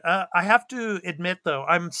enjoying it. I have to admit, though,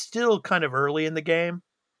 I'm still kind of early in the game.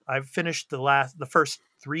 I've finished the first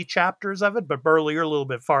 3 chapters of it, but Burley, you're a little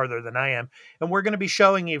bit farther than I am. And we're going to be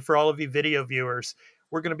showing you, for all of you video viewers,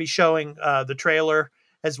 we're going to be showing the trailer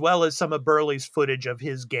as well as some of Burley's footage of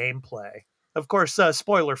his gameplay. Of course,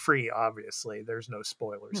 spoiler-free, obviously. There's no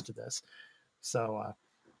spoilers to this. So,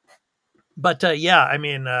 yeah, I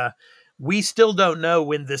mean, we still don't know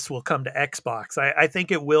when this will come to Xbox. I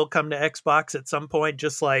think it will come to Xbox at some point,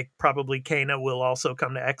 just like probably Kana will also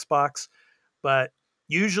come to Xbox. But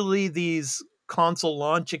usually these console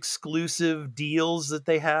launch exclusive deals that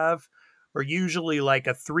they have are usually like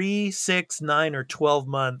a 3, 6, 9, or 12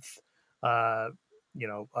 month,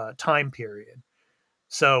 time period.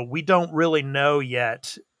 So we don't really know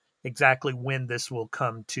yet exactly when this will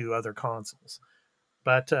come to other consoles.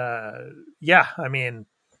 But yeah, I mean,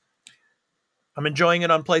 I'm enjoying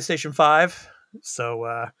it on PlayStation 5.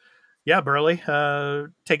 So yeah, Burley,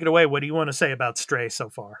 take it away. What do you want to say about Stray so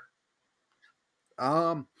far?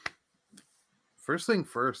 First thing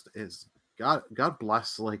first is God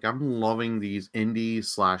bless. Like, I'm loving these indie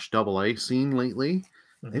 / AA scene lately.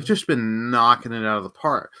 Mm-hmm. They've just been knocking it out of the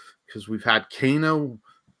park, because we've had Kano,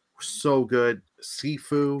 so good,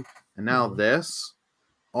 Sifu, and now this.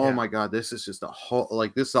 Oh my God, this is just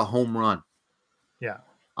this is a home run. Yeah.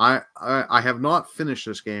 I have not finished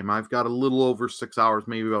this game. I've got a little over 6 hours,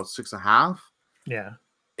 maybe about 6.5. Yeah.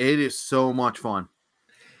 It is so much fun.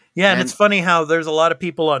 Yeah, and it's funny how there's a lot of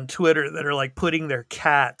people on Twitter that are like putting their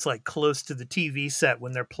cats like close to the TV set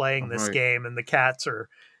when they're playing this game, and the cats are,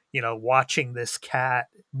 watching this cat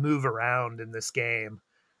move around in this game.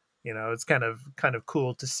 It's kind of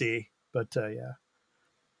cool to see. But yeah.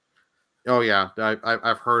 Oh yeah,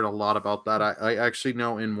 I've heard a lot about that. I actually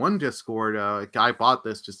know in one Discord, a guy bought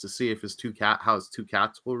this just to see if how his 2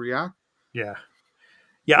 cats will react. Yeah.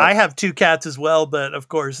 Yeah, I have 2 cats as well, but of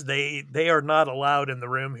course they are not allowed in the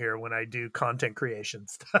room here when I do content creation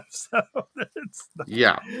stuff. So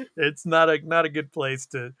it's not a good place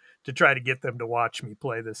to try to get them to watch me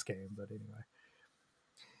play this game. But anyway,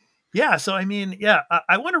 yeah. So I mean, yeah,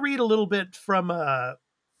 I want to read a little bit from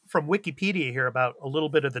Wikipedia here about a little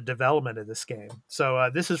bit of the development of this game.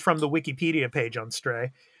 So this is from the Wikipedia page on Stray.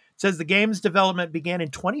 It says the game's development began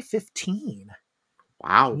in 2015.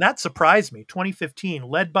 Wow. And that surprised me. 2015,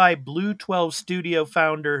 led by Blue 12 Studio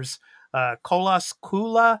founders Colas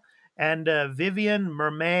Kula and Vivian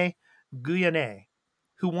Mermet Guyane,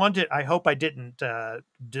 who wanted, I hope I didn't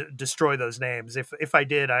destroy those names. If I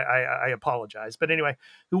did, I apologize. But anyway,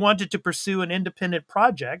 who wanted to pursue an independent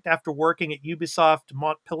project after working at Ubisoft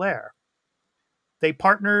Montpellier. They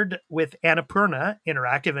partnered with Annapurna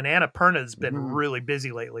Interactive, and Annapurna's been really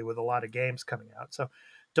busy lately with a lot of games coming out. So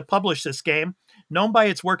to publish this game, known by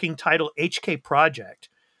its working title HK Project,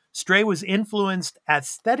 Stray was influenced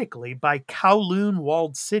aesthetically by Kowloon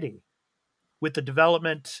Walled City, with the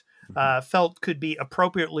development felt could be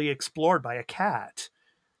appropriately explored by a cat.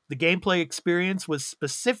 The gameplay experience was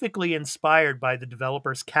specifically inspired by the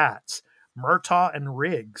developers' cats, Murtaugh and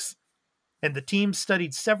Riggs, and the team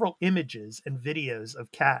studied several images and videos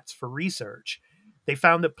of cats for research. They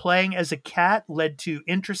found that playing as a cat led to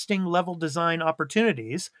interesting level design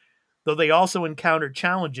opportunities, though they also encountered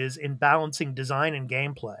challenges in balancing design and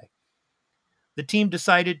gameplay. The team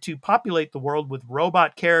decided to populate the world with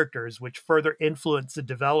robot characters, which further influenced the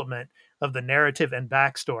development of the narrative and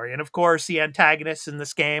backstory. And of course, the antagonists in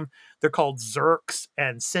this game, they're called Zerks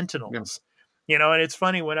and Sentinels. And it's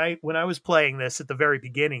funny, when I was playing this at the very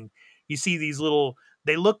beginning, you see these little,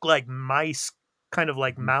 they look like mice, kind of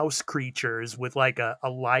like mouse creatures with like a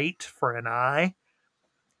light for an eye.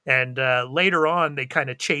 And later on, they kind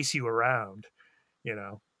of chase you around, you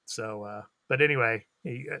know. So, but anyway,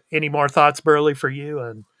 any more thoughts, Burley, for you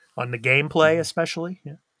on the gameplay, especially?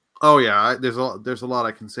 Yeah. Oh yeah, there's a lot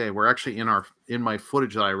I can say. We're actually in my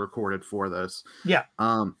footage that I recorded for this. Yeah.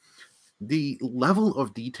 The level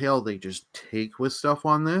of detail they just take with stuff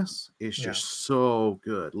on this is just so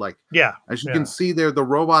good. Like, yeah, as you can see there, the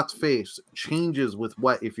robot's face changes with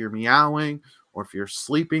what, if you're meowing or if you're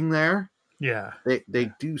sleeping there. Yeah.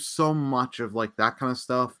 They do so much of like that kind of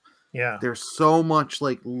stuff. Yeah. There's so much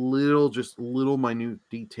like little minute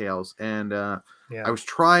details. And I was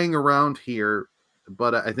trying around here,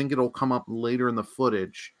 but I think it'll come up later in the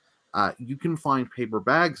footage. You can find paper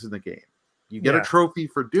bags in the game. You get a trophy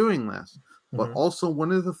for doing this, but also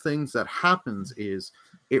one of the things that happens is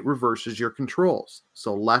it reverses your controls.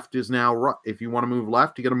 So left is now right. If you want to move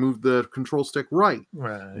left, you got to move the control stick right.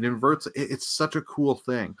 Right. It inverts. It's such a cool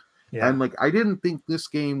thing. Yeah. And like, I didn't think this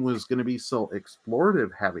game was going to be so explorative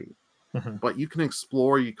heavy, but you can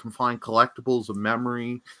explore. You can find collectibles of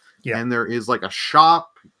memory, and there is like a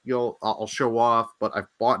shop. I'll show off, but I've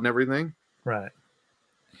bought and everything. Right.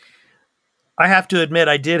 I have to admit,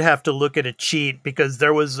 I did have to look at a cheat because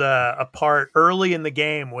there was a part early in the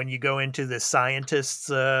game when you go into the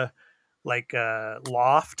scientist's loft,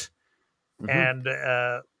 and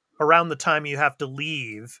around the time you have to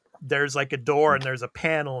leave, there's like a door and there's a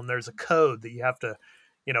panel and there's a code that you have to,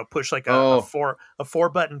 push like a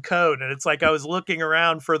 4-button code, and it's like I was looking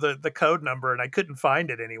around for the code number and I couldn't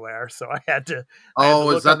find it anywhere, so I had to.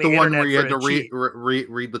 Is that the one where you had to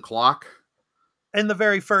read the clock? In the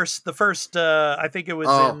first, I think it was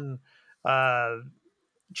in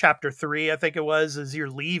chapter 3, I think it was, as you're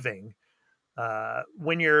leaving,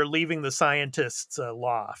 when you're leaving the scientist's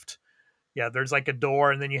loft. Yeah, there's like a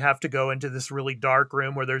door, and then you have to go into this really dark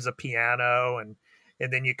room where there's a piano, and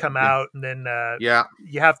then you come out, and then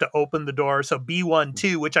you have to open the door. So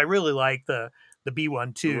B12, which I really like, the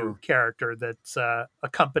B12 character that's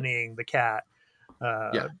accompanying the cat.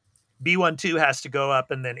 B12 has to go up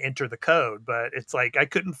and then enter the code, but it's like I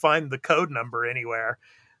couldn't find the code number anywhere.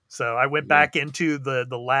 So I went back into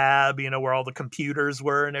the lab, where all the computers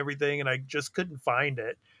were and everything, and I just couldn't find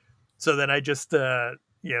it. So then I just, I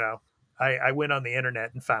went on the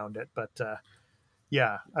internet and found it. But I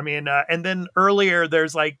mean, and then earlier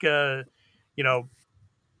there's like,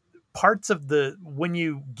 parts of when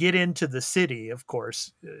you get into the city, of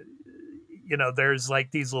course, there's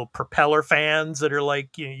like these little propeller fans that are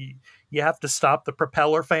like, you have to stop the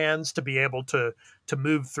propeller fans to be able to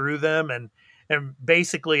move through them. And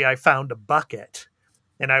basically I found a bucket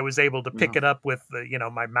and I was able to pick it up with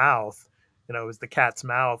my mouth, it was the cat's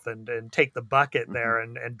mouth, and take the bucket there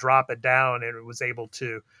and drop it down. And it was able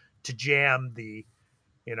to jam the,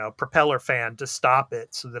 propeller fan to stop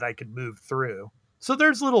it so that I could move through. So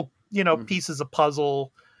there's little, pieces of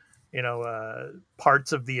puzzle,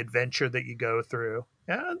 parts of the adventure that you go through.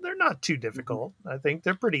 Yeah, they're not too difficult. I think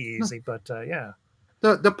they're pretty easy, but yeah.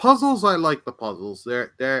 The puzzles, I like the puzzles. They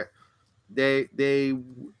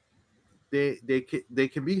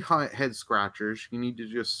can be head scratchers. You need to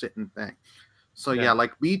just sit and think. So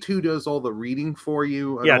like B2 does all the reading for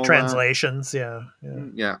you. And all translations. Yeah,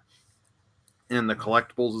 and the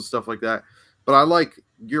collectibles and stuff like that. But I like,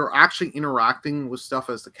 you're actually interacting with stuff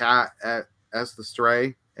as the cat, as the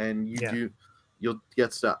stray, and you'll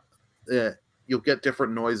get stuff. You'll get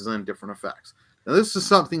different noises and different effects. Now, this is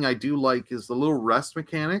something I do like, is the little rest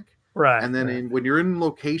mechanic. Right. And then when you're in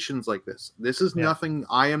locations like this is nothing.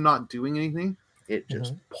 I am not doing anything. It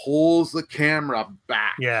just pulls the camera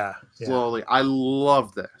back. Slowly. I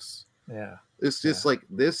love this. Yeah. It's just like,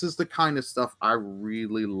 this is the kind of stuff I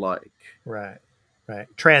really like. Right.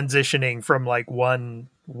 Transitioning from like one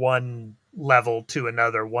level to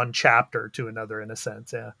another, one chapter to another, in a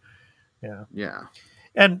sense. Yeah.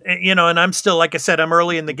 And and I'm still, like I said, I'm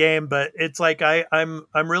early in the game, but it's like I'm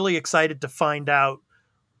really excited to find out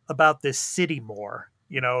about this city more.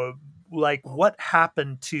 Like what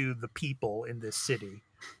happened to the people in this city?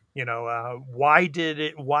 Why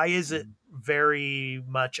is it very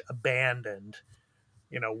much abandoned?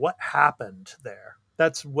 What happened there?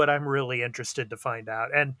 That's what I'm really interested to find out.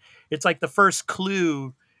 And it's like the first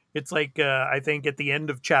clue. It's like, I think at the end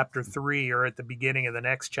of chapter 3 or at the beginning of the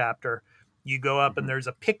next chapter, you go up and there's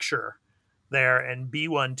a picture there, and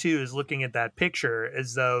B12 is looking at that picture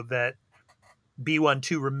as though that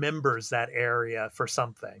B12 remembers that area for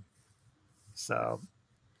something. So,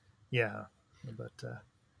 yeah, but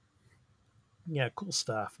cool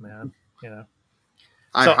stuff, man. I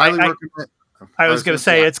highly recommend. I was going to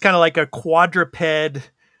say it's kind of like a quadruped.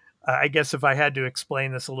 I guess if I had to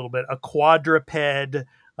explain this a little bit, a quadruped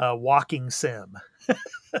walking sim.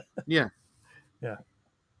 Yeah. Yeah.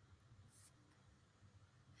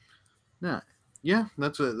 Yeah.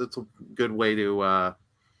 That's a good way to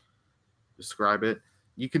describe it.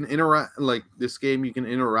 You can interact like this game. You can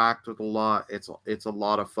interact with a lot. It's a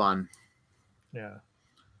lot of fun. Yeah.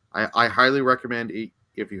 I highly recommend it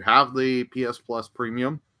if you have the PS Plus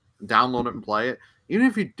Premium, download it and play it. Even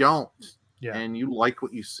if you don't, and you like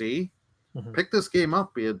what you see, pick this game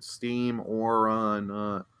up, be it Steam or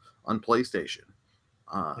on PlayStation.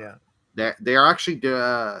 They're actually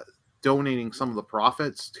donating some of the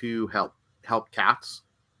profits to help cats,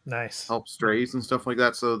 help strays and stuff like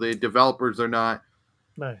that. So the developers are not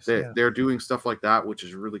they're doing stuff like that, which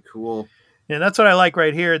is really cool. And that's what I like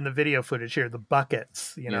right here in the video footage here, the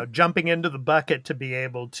buckets, jumping into the bucket to be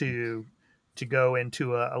able to go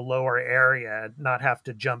into a lower area, not have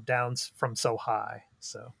to jump down from so high.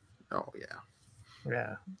 So,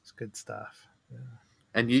 yeah, it's good stuff. Yeah.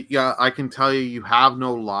 And I can tell you have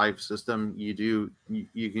no live system. You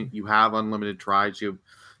have unlimited tries. You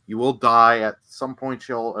will die at some point.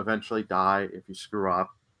 You'll eventually die if you screw up.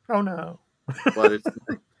 Oh no! But it's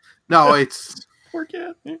poor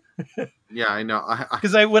cat. Yeah, I know.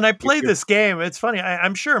 Because when I play this game, it's funny.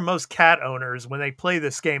 I'm sure most cat owners, when they play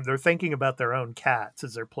this game, they're thinking about their own cats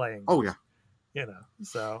as they're playing. Oh yeah.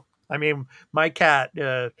 So I mean, my cat.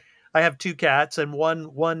 I have 2 cats, and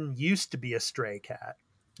one used to be a stray cat.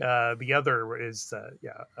 The other is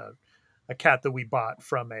a cat that we bought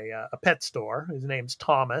from a pet store. His name's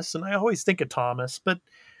Thomas, and I always think of Thomas, but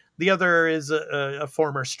the other is a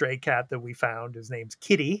former stray cat that we found. His name's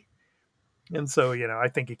Kitty, and so I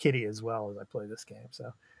think of Kitty as well as I play this game.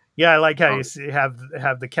 So yeah, I like how you have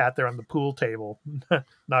the cat there on the pool table.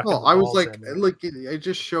 Well, I was like I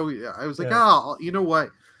just show you. I was like, you know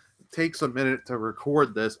what? Takes a minute to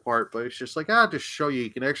record this part, but it's just like just show you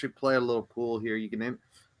can actually play a little pool here. You can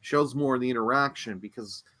shows more of the interaction,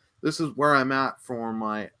 because this is where I'm at for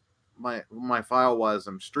my file was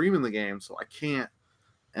I'm streaming the game, so I can't,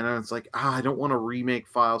 and it's like I don't want to remake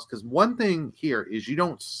files, because one thing here is you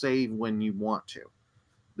don't save when you want to.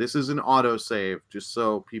 This is an auto save, just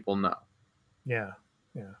so people know. Yeah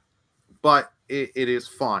But it is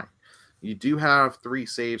fine. You do have 3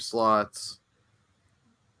 save slots.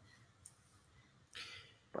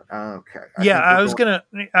 Okay. I was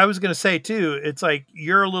gonna say too. It's like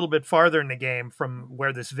you're a little bit farther in the game from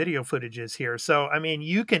where this video footage is here. So I mean,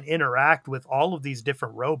 you can interact with all of these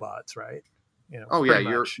different robots, right? You're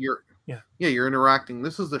interacting.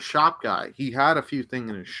 This is the shop guy. He had a few things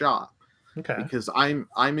in his shop. Okay. Because I'm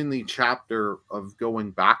in the chapter of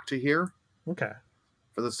going back to here. Okay.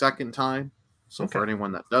 For the second time. So for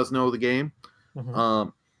anyone that does know the game,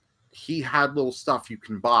 he had little stuff you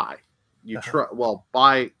can buy.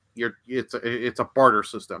 Buy your. It's a barter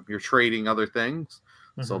system. You're trading other things.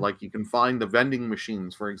 So like you can find the vending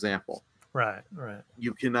machines, for example. Right.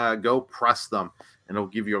 You can go press them, and it'll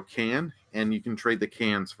give you a can, and you can trade the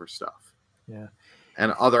cans for stuff. Yeah.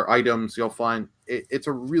 And other items you'll find. It's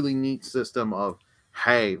a really neat system of,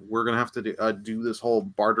 hey, we're gonna have to do this whole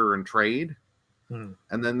barter and trade.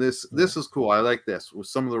 And then this is cool. I like this. With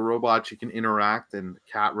some of the robots, you can interact, and the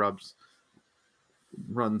cat runs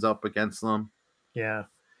up against them. Yeah.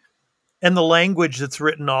 And the language that's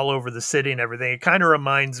written all over the city and everything, it kind of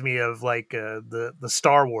reminds me of like the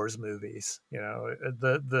Star Wars movies.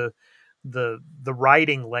 The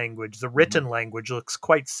writing language, the written language looks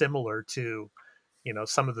quite similar to,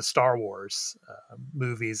 some of the Star Wars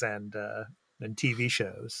movies and TV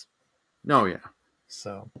shows. Oh yeah.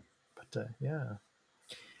 So, but yeah.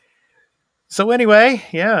 So anyway,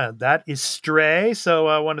 that is Stray. So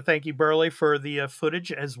I want to thank you, Burley, for the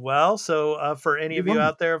footage as well. So for any of you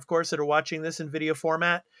out there, of course, that are watching this in video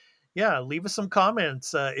format, leave us some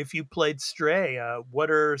comments. If you played Stray,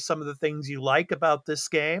 what are some of the things you like about this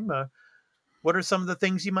game? What are some of the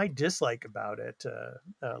things you might dislike about it?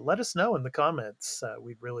 Let us know in the comments.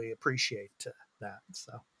 We'd really appreciate that.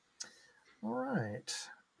 So, all right.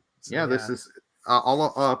 So, this is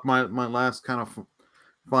all my last kind of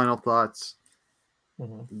final thoughts.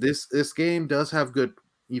 This game does have good.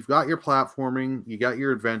 You've got your platforming, you got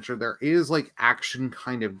your adventure. There is like action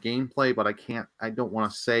kind of gameplay, but I don't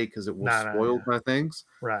want to say because it will spoil my things.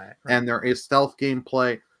 Right. And there is stealth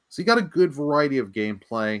gameplay, so you got a good variety of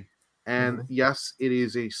gameplay. And yes, it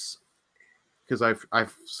is because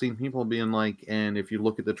I've seen people being like, and if you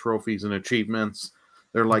look at the trophies and achievements,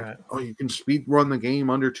 they're like, oh, you can speed run the game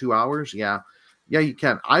under 2 hours. Yeah, you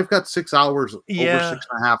can. I've got 6 hours, over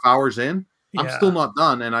 6.5 hours in. I'm still not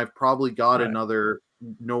done, and I've probably got another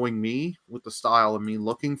knowing me with the style of me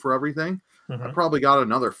looking for everything, I Mm-hmm. probably got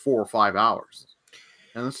another 4 or 5 hours.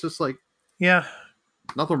 And it's just like, yeah,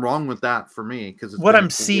 nothing wrong with that for me because it's what been a I'm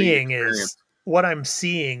great seeing experience.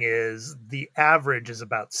 is the average is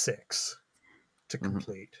about 6 to Mhm.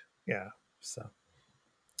 complete. Yeah. So,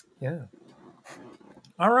 yeah.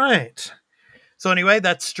 All right. So anyway,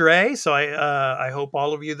 that's Stray. So I hope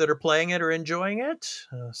all of you that are playing it are enjoying it.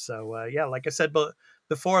 Yeah, like I said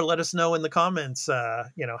before, let us know in the comments,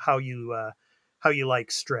 how you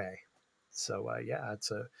like Stray. So yeah, it's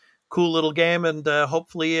a cool little game, and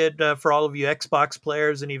hopefully it for all of you Xbox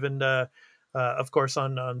players, and even of course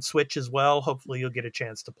on Switch as well. Hopefully you'll get a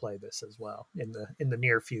chance to play this as well in the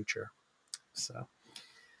near future. So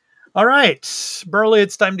all right, Burley,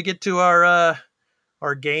 it's time to get to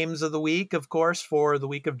our games of the week, of course, for the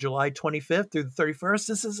week of July 25th through the 31st.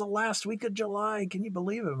 This is the last week of July. Can you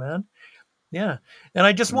believe it, man? Yeah. And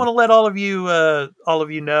I just want to let all of you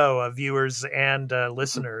know, viewers and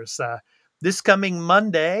listeners, this coming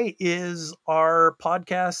Monday is our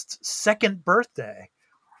podcast's second birthday.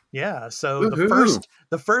 Yeah. So Woohoo!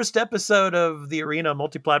 the first episode of the Arena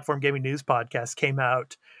Multi-Platform Gaming News podcast came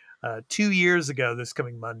out 2 years ago this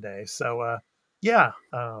coming Monday. So yeah,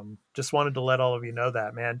 just wanted to let all of you know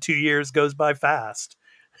that, man. 2 years goes by fast.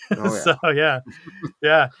 Oh So yeah.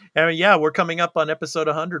 yeah, and yeah, we're coming up on episode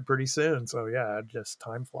 100 pretty soon. So yeah, just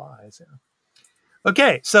time flies. Yeah.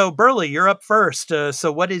 Okay, so Burley, you're up first.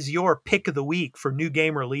 So what is your pick of the week for new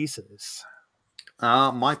game releases?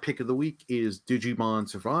 My pick of the week is Digimon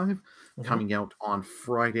Survive, Mm-hmm. coming out on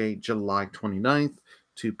Friday, July 29th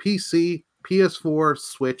to PC, PS4,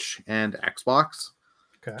 Switch, and Xbox.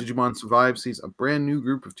 Okay. Digimon Survive sees a brand new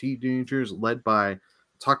group of teenagers led by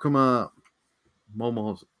Takuma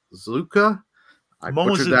Momozuka. I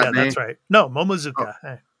butchered that Momozuka, name. that's right. No, Oh, Momozuka.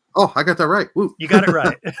 Hey, I got that right. Woo. you got it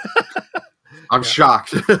right. I'm Yeah.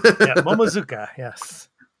 shocked. Yeah, Momozuka, yes.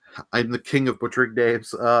 I'm the king of butchering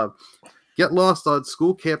names. Get lost on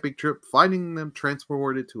school camping trip, finding them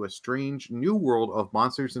transported to a strange new world of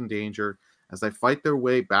monsters in danger as they fight their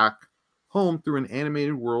way back home through an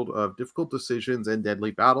animated world of difficult decisions and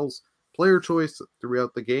deadly battles. Player choice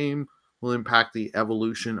throughout the game will impact the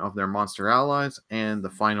evolution of their monster allies and the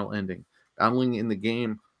final ending. Battling in the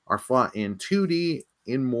game are fought in 2D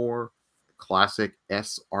in more classic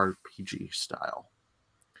SRPG style.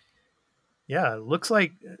 Yeah, it looks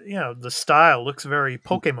like, the style looks very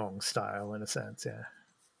Pokemon style in a sense, yeah.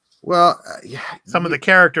 Well, Some of the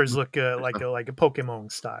characters look like a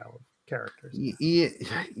Pokemon style of characters.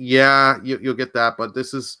 yeah, you'll get that, but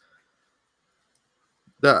this is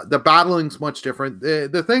the battling's much different.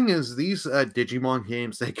 The thing is, these Digimon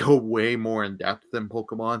games, they go way more in depth than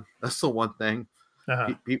Pokemon. That's the one thing.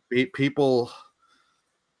 Uh-huh. People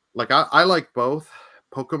like I like both.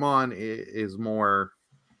 Pokemon is more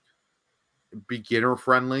beginner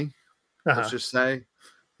friendly. Let's Uh-huh. just say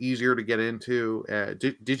easier to get into.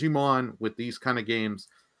 Digimon with these kind of games,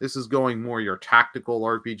 this is going more your tactical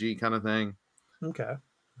RPG kind of thing. Okay.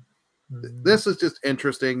 This is just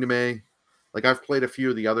interesting to me. Like I've played a few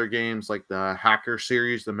of the other games, like the Hacker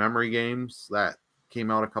series, the memory games that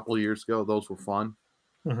came out a couple of years ago. Those were fun.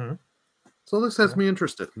 Mm-hmm. So this has me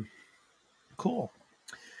interested. Cool.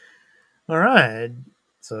 All right.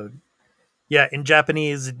 So yeah, in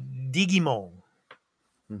Japanese, Digimon.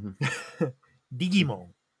 Mm-hmm. Digimon.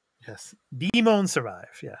 Yes. Digimon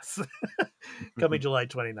Survive. Yes. Coming July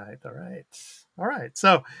 29th. All right. All right.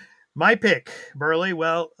 So my pick, Burley.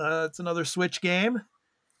 Well, it's another Switch game.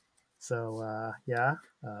 So yeah.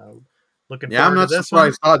 Looking Yeah, I'm forward to not this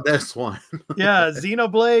one. surprised on this one. Yeah,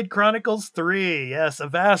 Xenoblade Chronicles 3. Yes, a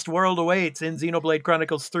vast world awaits in Xenoblade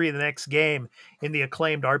Chronicles 3, the next game in the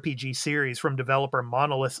acclaimed RPG series from developer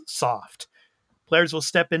Monolith Soft. Players will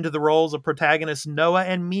step into the roles of protagonists Noah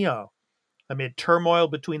and Mio amid turmoil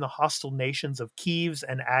between the hostile nations of Kiev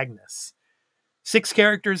and Agnes. 6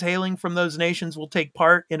 characters hailing from those nations will take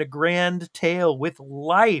part in a grand tale with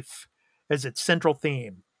life as its central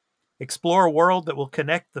theme. Explore a world that will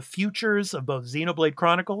connect the futures of both Xenoblade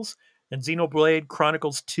Chronicles and Xenoblade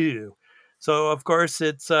Chronicles 2. So, of course,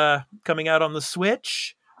 it's coming out on the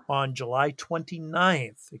Switch on July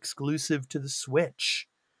 29th, exclusive to the Switch.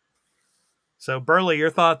 So, Burley, your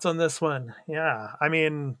thoughts on this one? Yeah, I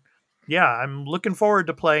mean, yeah, I'm looking forward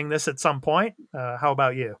to playing this at some point. How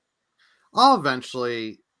about you? I'll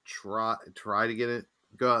eventually try to get it.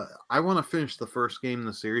 Go. I want to finish the first game in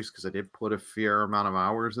the series because I did put a fair amount of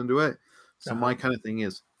hours into it. So my kind of thing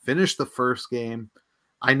is finish the first game.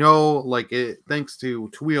 I know, like it. Thanks to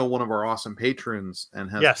Tweel, one of our awesome patrons,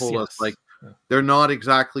 and has told us like they're not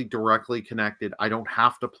exactly directly connected. I don't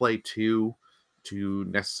have to play 2 to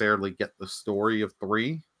necessarily get the story of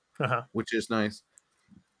 3, which is nice.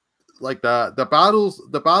 Like the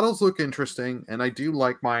battles look interesting, and I do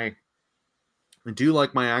like my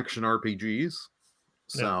action RPGs.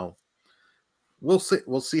 So we'll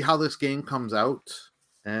see how this game comes out,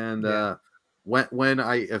 and when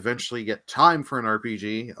I eventually get time for an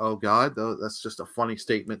RPG. Oh God, that's just a funny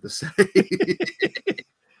statement to say.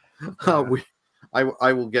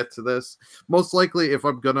 I will get to this. Most likely, if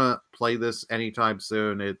I'm gonna play this anytime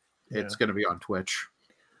soon, it's gonna be on Twitch.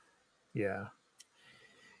 Yeah.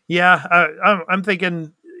 I'm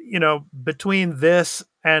thinking, between this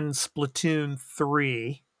and Splatoon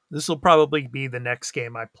 3, this will probably be the next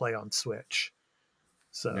game I play on Switch.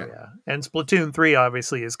 So yeah. And Splatoon 3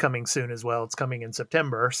 obviously is coming soon as well. It's coming in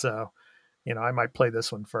September, so I might play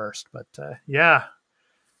this one first. But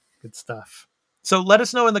good stuff. So let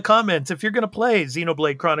us know in the comments if you're going to play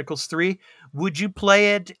Xenoblade Chronicles 3. Would you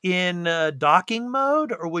play it in docking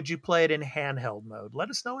mode, or would you play it in handheld mode? Let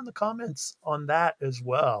us know in the comments on that as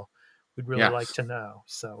well. We'd really like to know.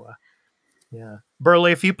 So,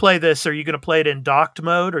 Burley, if you play this, are you going to play it in docked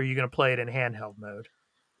mode, or are you going to play it in handheld mode?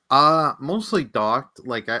 Mostly docked.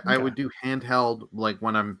 Like I would do handheld, like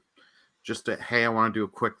when I'm just hey, I want to do a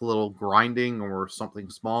quick little grinding or something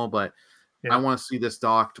small, but I want to see this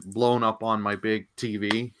docked, blown up on my big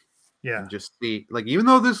TV. Yeah. And just see, like, even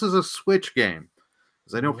though this is a Switch game,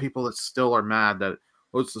 because I know people that still are mad that,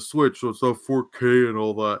 it's the Switch, so it's not 4K and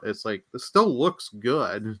all that. It's like, this still looks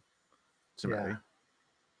good to me.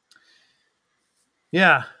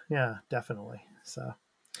 Yeah, definitely. So,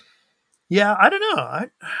 I don't know.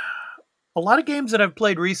 A lot of games that I've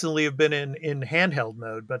played recently have been in handheld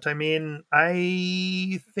mode, but I mean,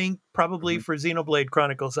 I think probably for Xenoblade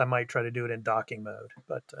Chronicles, I might try to do it in docking mode,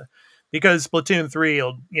 but because Splatoon 3,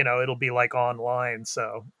 it'll be like online, so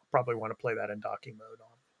I'll probably want to play that in docking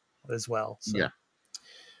mode as well. So,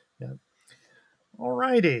 yeah. All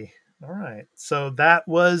righty. All right. So that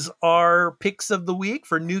was our picks of the week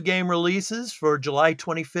for new game releases for July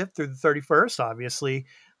 25th through the 31st. Obviously,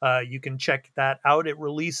 you can check that out at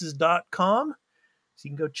releases.com. So you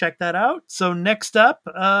can go check that out. So next up,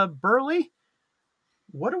 Burley,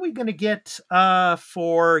 what are we going to get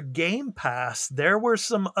for Game Pass? There were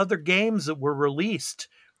some other games that were released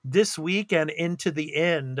this week and into the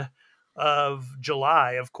end of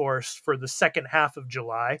July, of course, for the second half of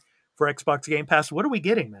July for Xbox Game Pass. What are we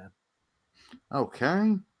getting, man?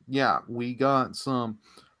 Okay. Yeah, we got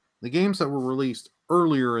the games that were released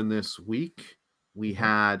earlier in this week. We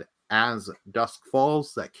had As Dusk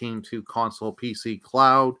Falls that came to console PC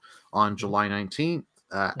cloud on July 19th.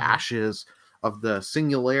 Ashes of the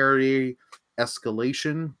Singularity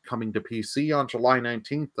Escalation coming to PC on July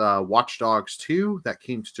 19th. Watch Dogs 2 that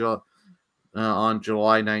came to on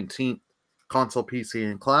July 19th, console,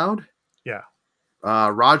 PC, and cloud. Yeah.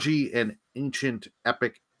 Raji and Ancient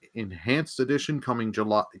Epic Enhanced Edition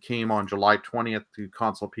came on July 20th to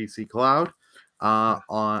console, PC, cloud.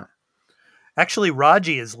 Actually,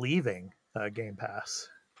 Raji is leaving Game Pass.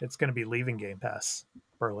 It's going to be leaving Game Pass,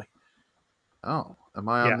 Burley. Oh, am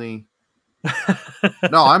I on the...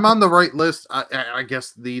 No, I'm on the right list. I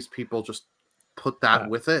guess these people just put that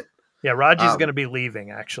with it. Yeah, Raji's going to be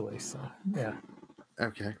leaving, actually. So, yeah.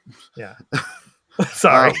 Okay. Yeah.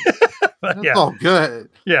 Sorry. That's all good.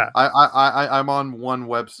 Yeah. I'm on one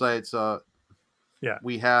website. So yeah.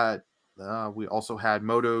 We also had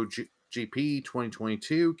Moto GP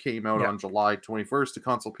 2022 came out on July 21st to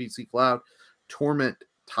console, PC, cloud. Torment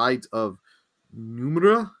Tides of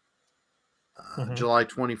Numera July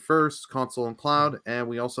 21st, console and cloud. And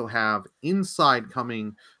we also have Inside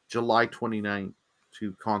coming July 29th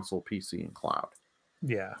to console, PC, and cloud.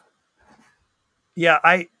 Yeah. Yeah,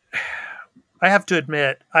 I have to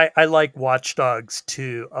admit, I like Watch Dogs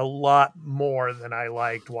 2 a lot more than I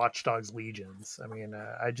liked Watch Dogs Legions. I mean,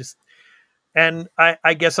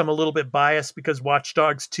 I guess I'm a little bit biased because Watch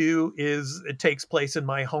Dogs 2 it takes place in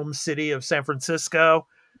my home city of San Francisco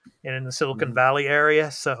and in the Silicon Valley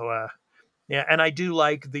area. So, yeah, and I do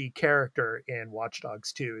like the character in Watch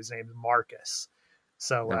Dogs 2. His name is Marcus.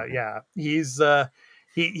 So, yeah, he's I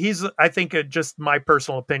think just my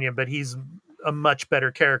personal opinion, but he's a much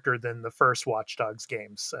better character than the first Watch Dogs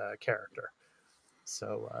games character.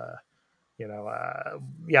 So,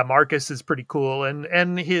 yeah, Marcus is pretty cool, and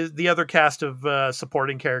the other cast of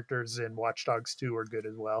supporting characters in Watch Dogs 2 are good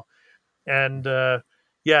as well. And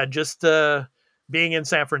just being in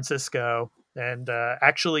San Francisco and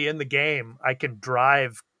actually in the game, I can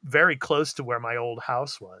drive very close to where my old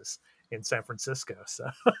house was in San Francisco.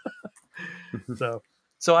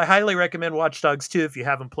 So I highly recommend Watch Dogs 2 if you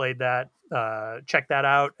haven't played that. Check that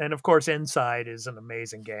out. And of course, Inside is an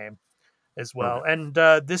amazing game. as well. Okay. And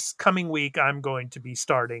this coming week, I'm going to be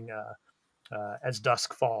starting As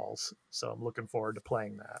Dusk Falls. So I'm looking forward to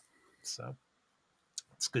playing that. So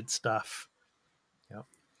it's good stuff. Yeah.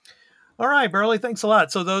 All right, Burley, thanks a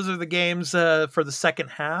lot. So those are the games for the second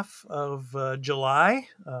half of July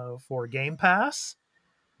for Game Pass.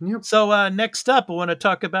 Yep. So next up, I want to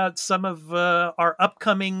talk about some of our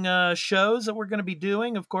upcoming shows that we're going to be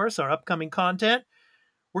doing. Of course, our upcoming content.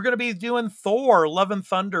 We're going to be doing Thor: Love and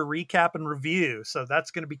Thunder recap and review. So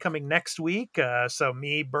that's going to be coming next week. So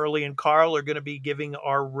me, Burley, and Carl are going to be giving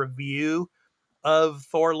our review of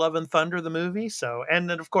Thor: Love and Thunder, the movie. So, and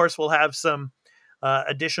then of course we'll have some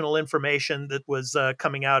additional information that was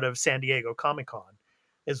coming out of San Diego Comic-Con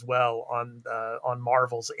as well on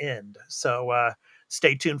Marvel's end. So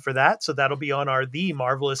stay tuned for that. So that'll be on our The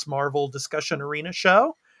Marvelous Marvel Discussion Arena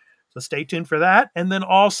show. So stay tuned for that. And then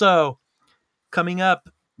also coming up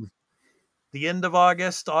the end of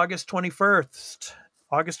August, August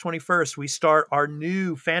 21st, we start our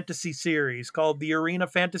new fantasy series called the Arena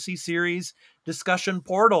Fantasy Series Discussion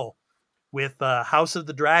Portal with House of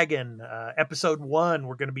the Dragon. Episode 1,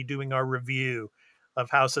 we're going to be doing our review of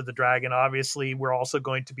House of the Dragon. Obviously, we're also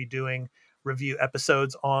going to be doing review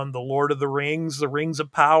episodes on The Lord of the Rings, The Rings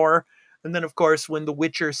of Power. And then, of course, when The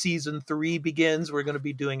Witcher Season 3 begins, we're going to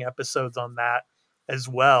be doing episodes on that as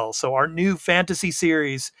well. So our new fantasy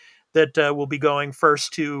series that will be going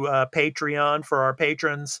first to Patreon for our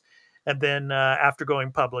patrons. And then after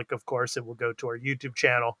going public, of course, it will go to our YouTube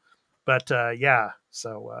channel. But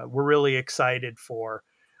so we're really excited for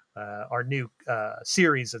our new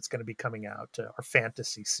series that's going to be coming out, our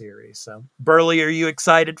fantasy series. So, Burley, are you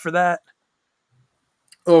excited for that?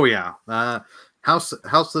 Oh yeah, House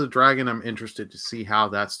of the Dragon. I'm interested to see how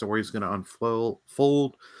that story is going to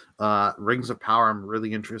unfold. Rings of Power. I'm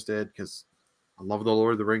really interested because I love the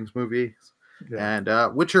Lord of the Rings movies. Yeah.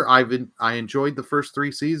 And Witcher. I enjoyed the first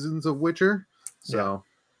 3 seasons of Witcher. So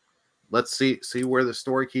let's see where the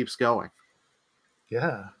story keeps going.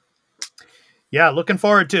 Yeah, looking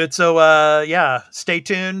forward to it. So, stay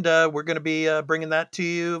tuned. We're going to be bringing that to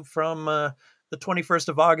you from the 21st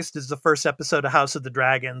of August is the first episode of House of the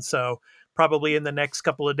Dragon. So probably in the next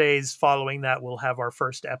couple of days following that, we'll have our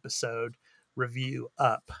first episode review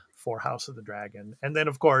up for House of the Dragon. And then,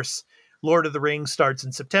 of course, Lord of the Rings starts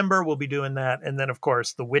in September. We'll be doing that. And then, of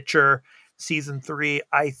course, The Witcher Season 3,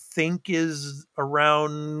 I think, is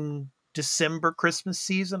around December, Christmas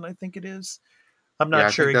season, I think it is. I'm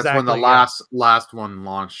not sure exactly. That's when the last one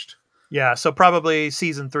launched. Yeah, so probably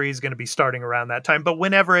Season 3 is going to be starting around that time. But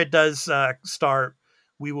whenever it does start,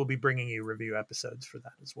 we will be bringing you review episodes for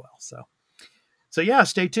that as well. So yeah,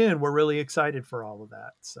 stay tuned. We're really excited for all of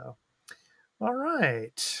that. So, all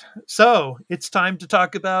right. So it's time to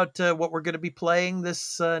talk about what we're going to be playing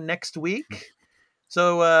this next week.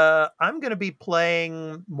 So I'm going to be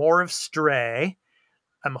playing more of Stray.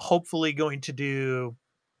 I'm hopefully going to do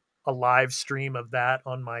a live stream of that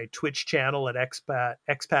on my Twitch channel at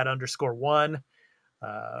expat_1.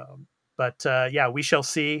 But we shall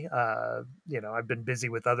see. I've been busy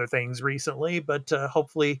with other things recently, but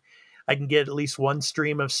hopefully I can get at least one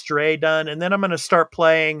stream of Stray done. And then I'm going to start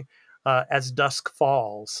playing As Dusk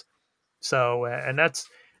Falls. So, and that's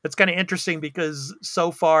kind of interesting because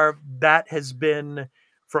so far that has been,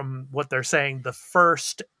 from what they're saying, the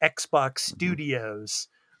first Xbox Studios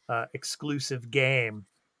exclusive game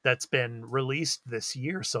that's been released this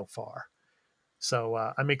year so far. So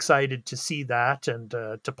I'm excited to see that and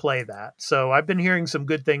to play that. So I've been hearing some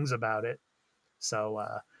good things about it. So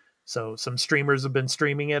some streamers have been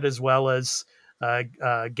streaming it, as well as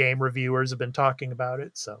game reviewers have been talking about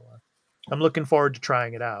it. So I'm looking forward to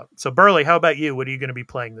trying it out. So Burley, how about you? What are you going to be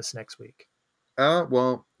playing this next week?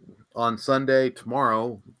 Well, on Sunday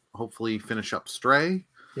tomorrow, hopefully finish up Stray.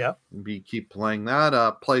 Yeah. Keep playing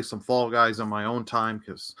that. Play some Fall Guys on my own time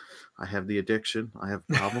because I have the addiction. I have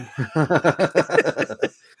a problem.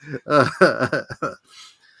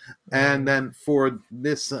 And then for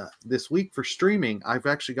this week for streaming, I've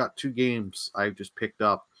actually got 2 games I've just picked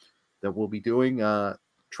up that we'll be doing.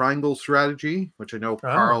 Triangle Strategy, which I know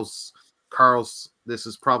Carl's. This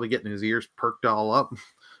is probably getting his ears perked all up.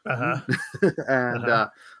 And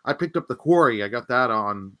I picked up The Quarry. I got that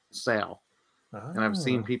on sale. And I've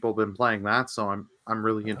seen people been playing that, so I'm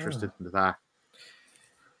really interested in that.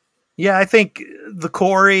 Yeah, I think The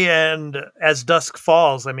Quarry and As Dusk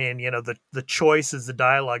Falls, I mean, the choices, the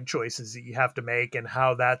dialogue choices that you have to make and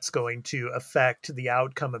how that's going to affect the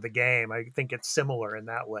outcome of the game. I think it's similar in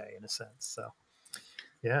that way, in a sense. So,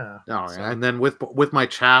 yeah. And then with my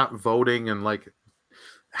chat voting and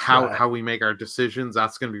how we make our decisions.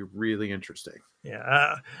 That's going to be really interesting.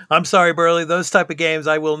 Yeah, I'm sorry, Burley. Those type of games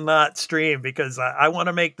I will not stream because I want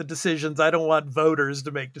to make the decisions. I don't want voters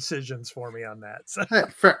to make decisions for me on that. So. Hey,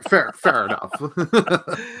 fair enough.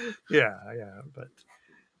 yeah. But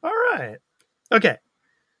all right, okay.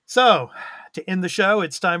 So to end the show,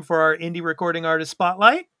 it's time for our indie recording artist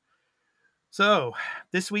spotlight. So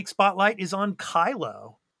this week's spotlight is on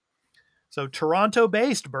Kylo. So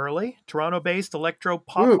Toronto-based electro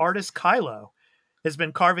pop artist Kylo has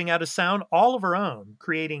been carving out a sound all of her own,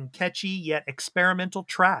 creating catchy yet experimental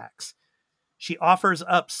tracks. She offers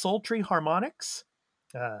up sultry harmonies,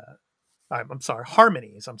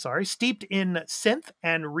 steeped in synth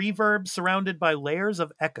and reverb surrounded by layers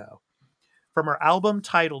of echo. From her album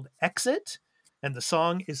titled Exit, and the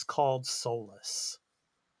song is called Solace.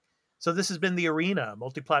 So this has been the Arena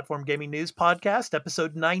Multi-Platform Gaming News Podcast,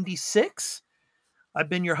 episode 96. I've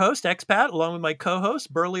been your host, Expat, along with my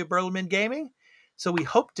co-host, Burley of Burleyman Gaming. So we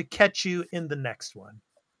hope to catch you in the next one.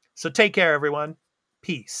 So take care, everyone.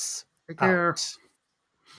 Peace. Take care. Out.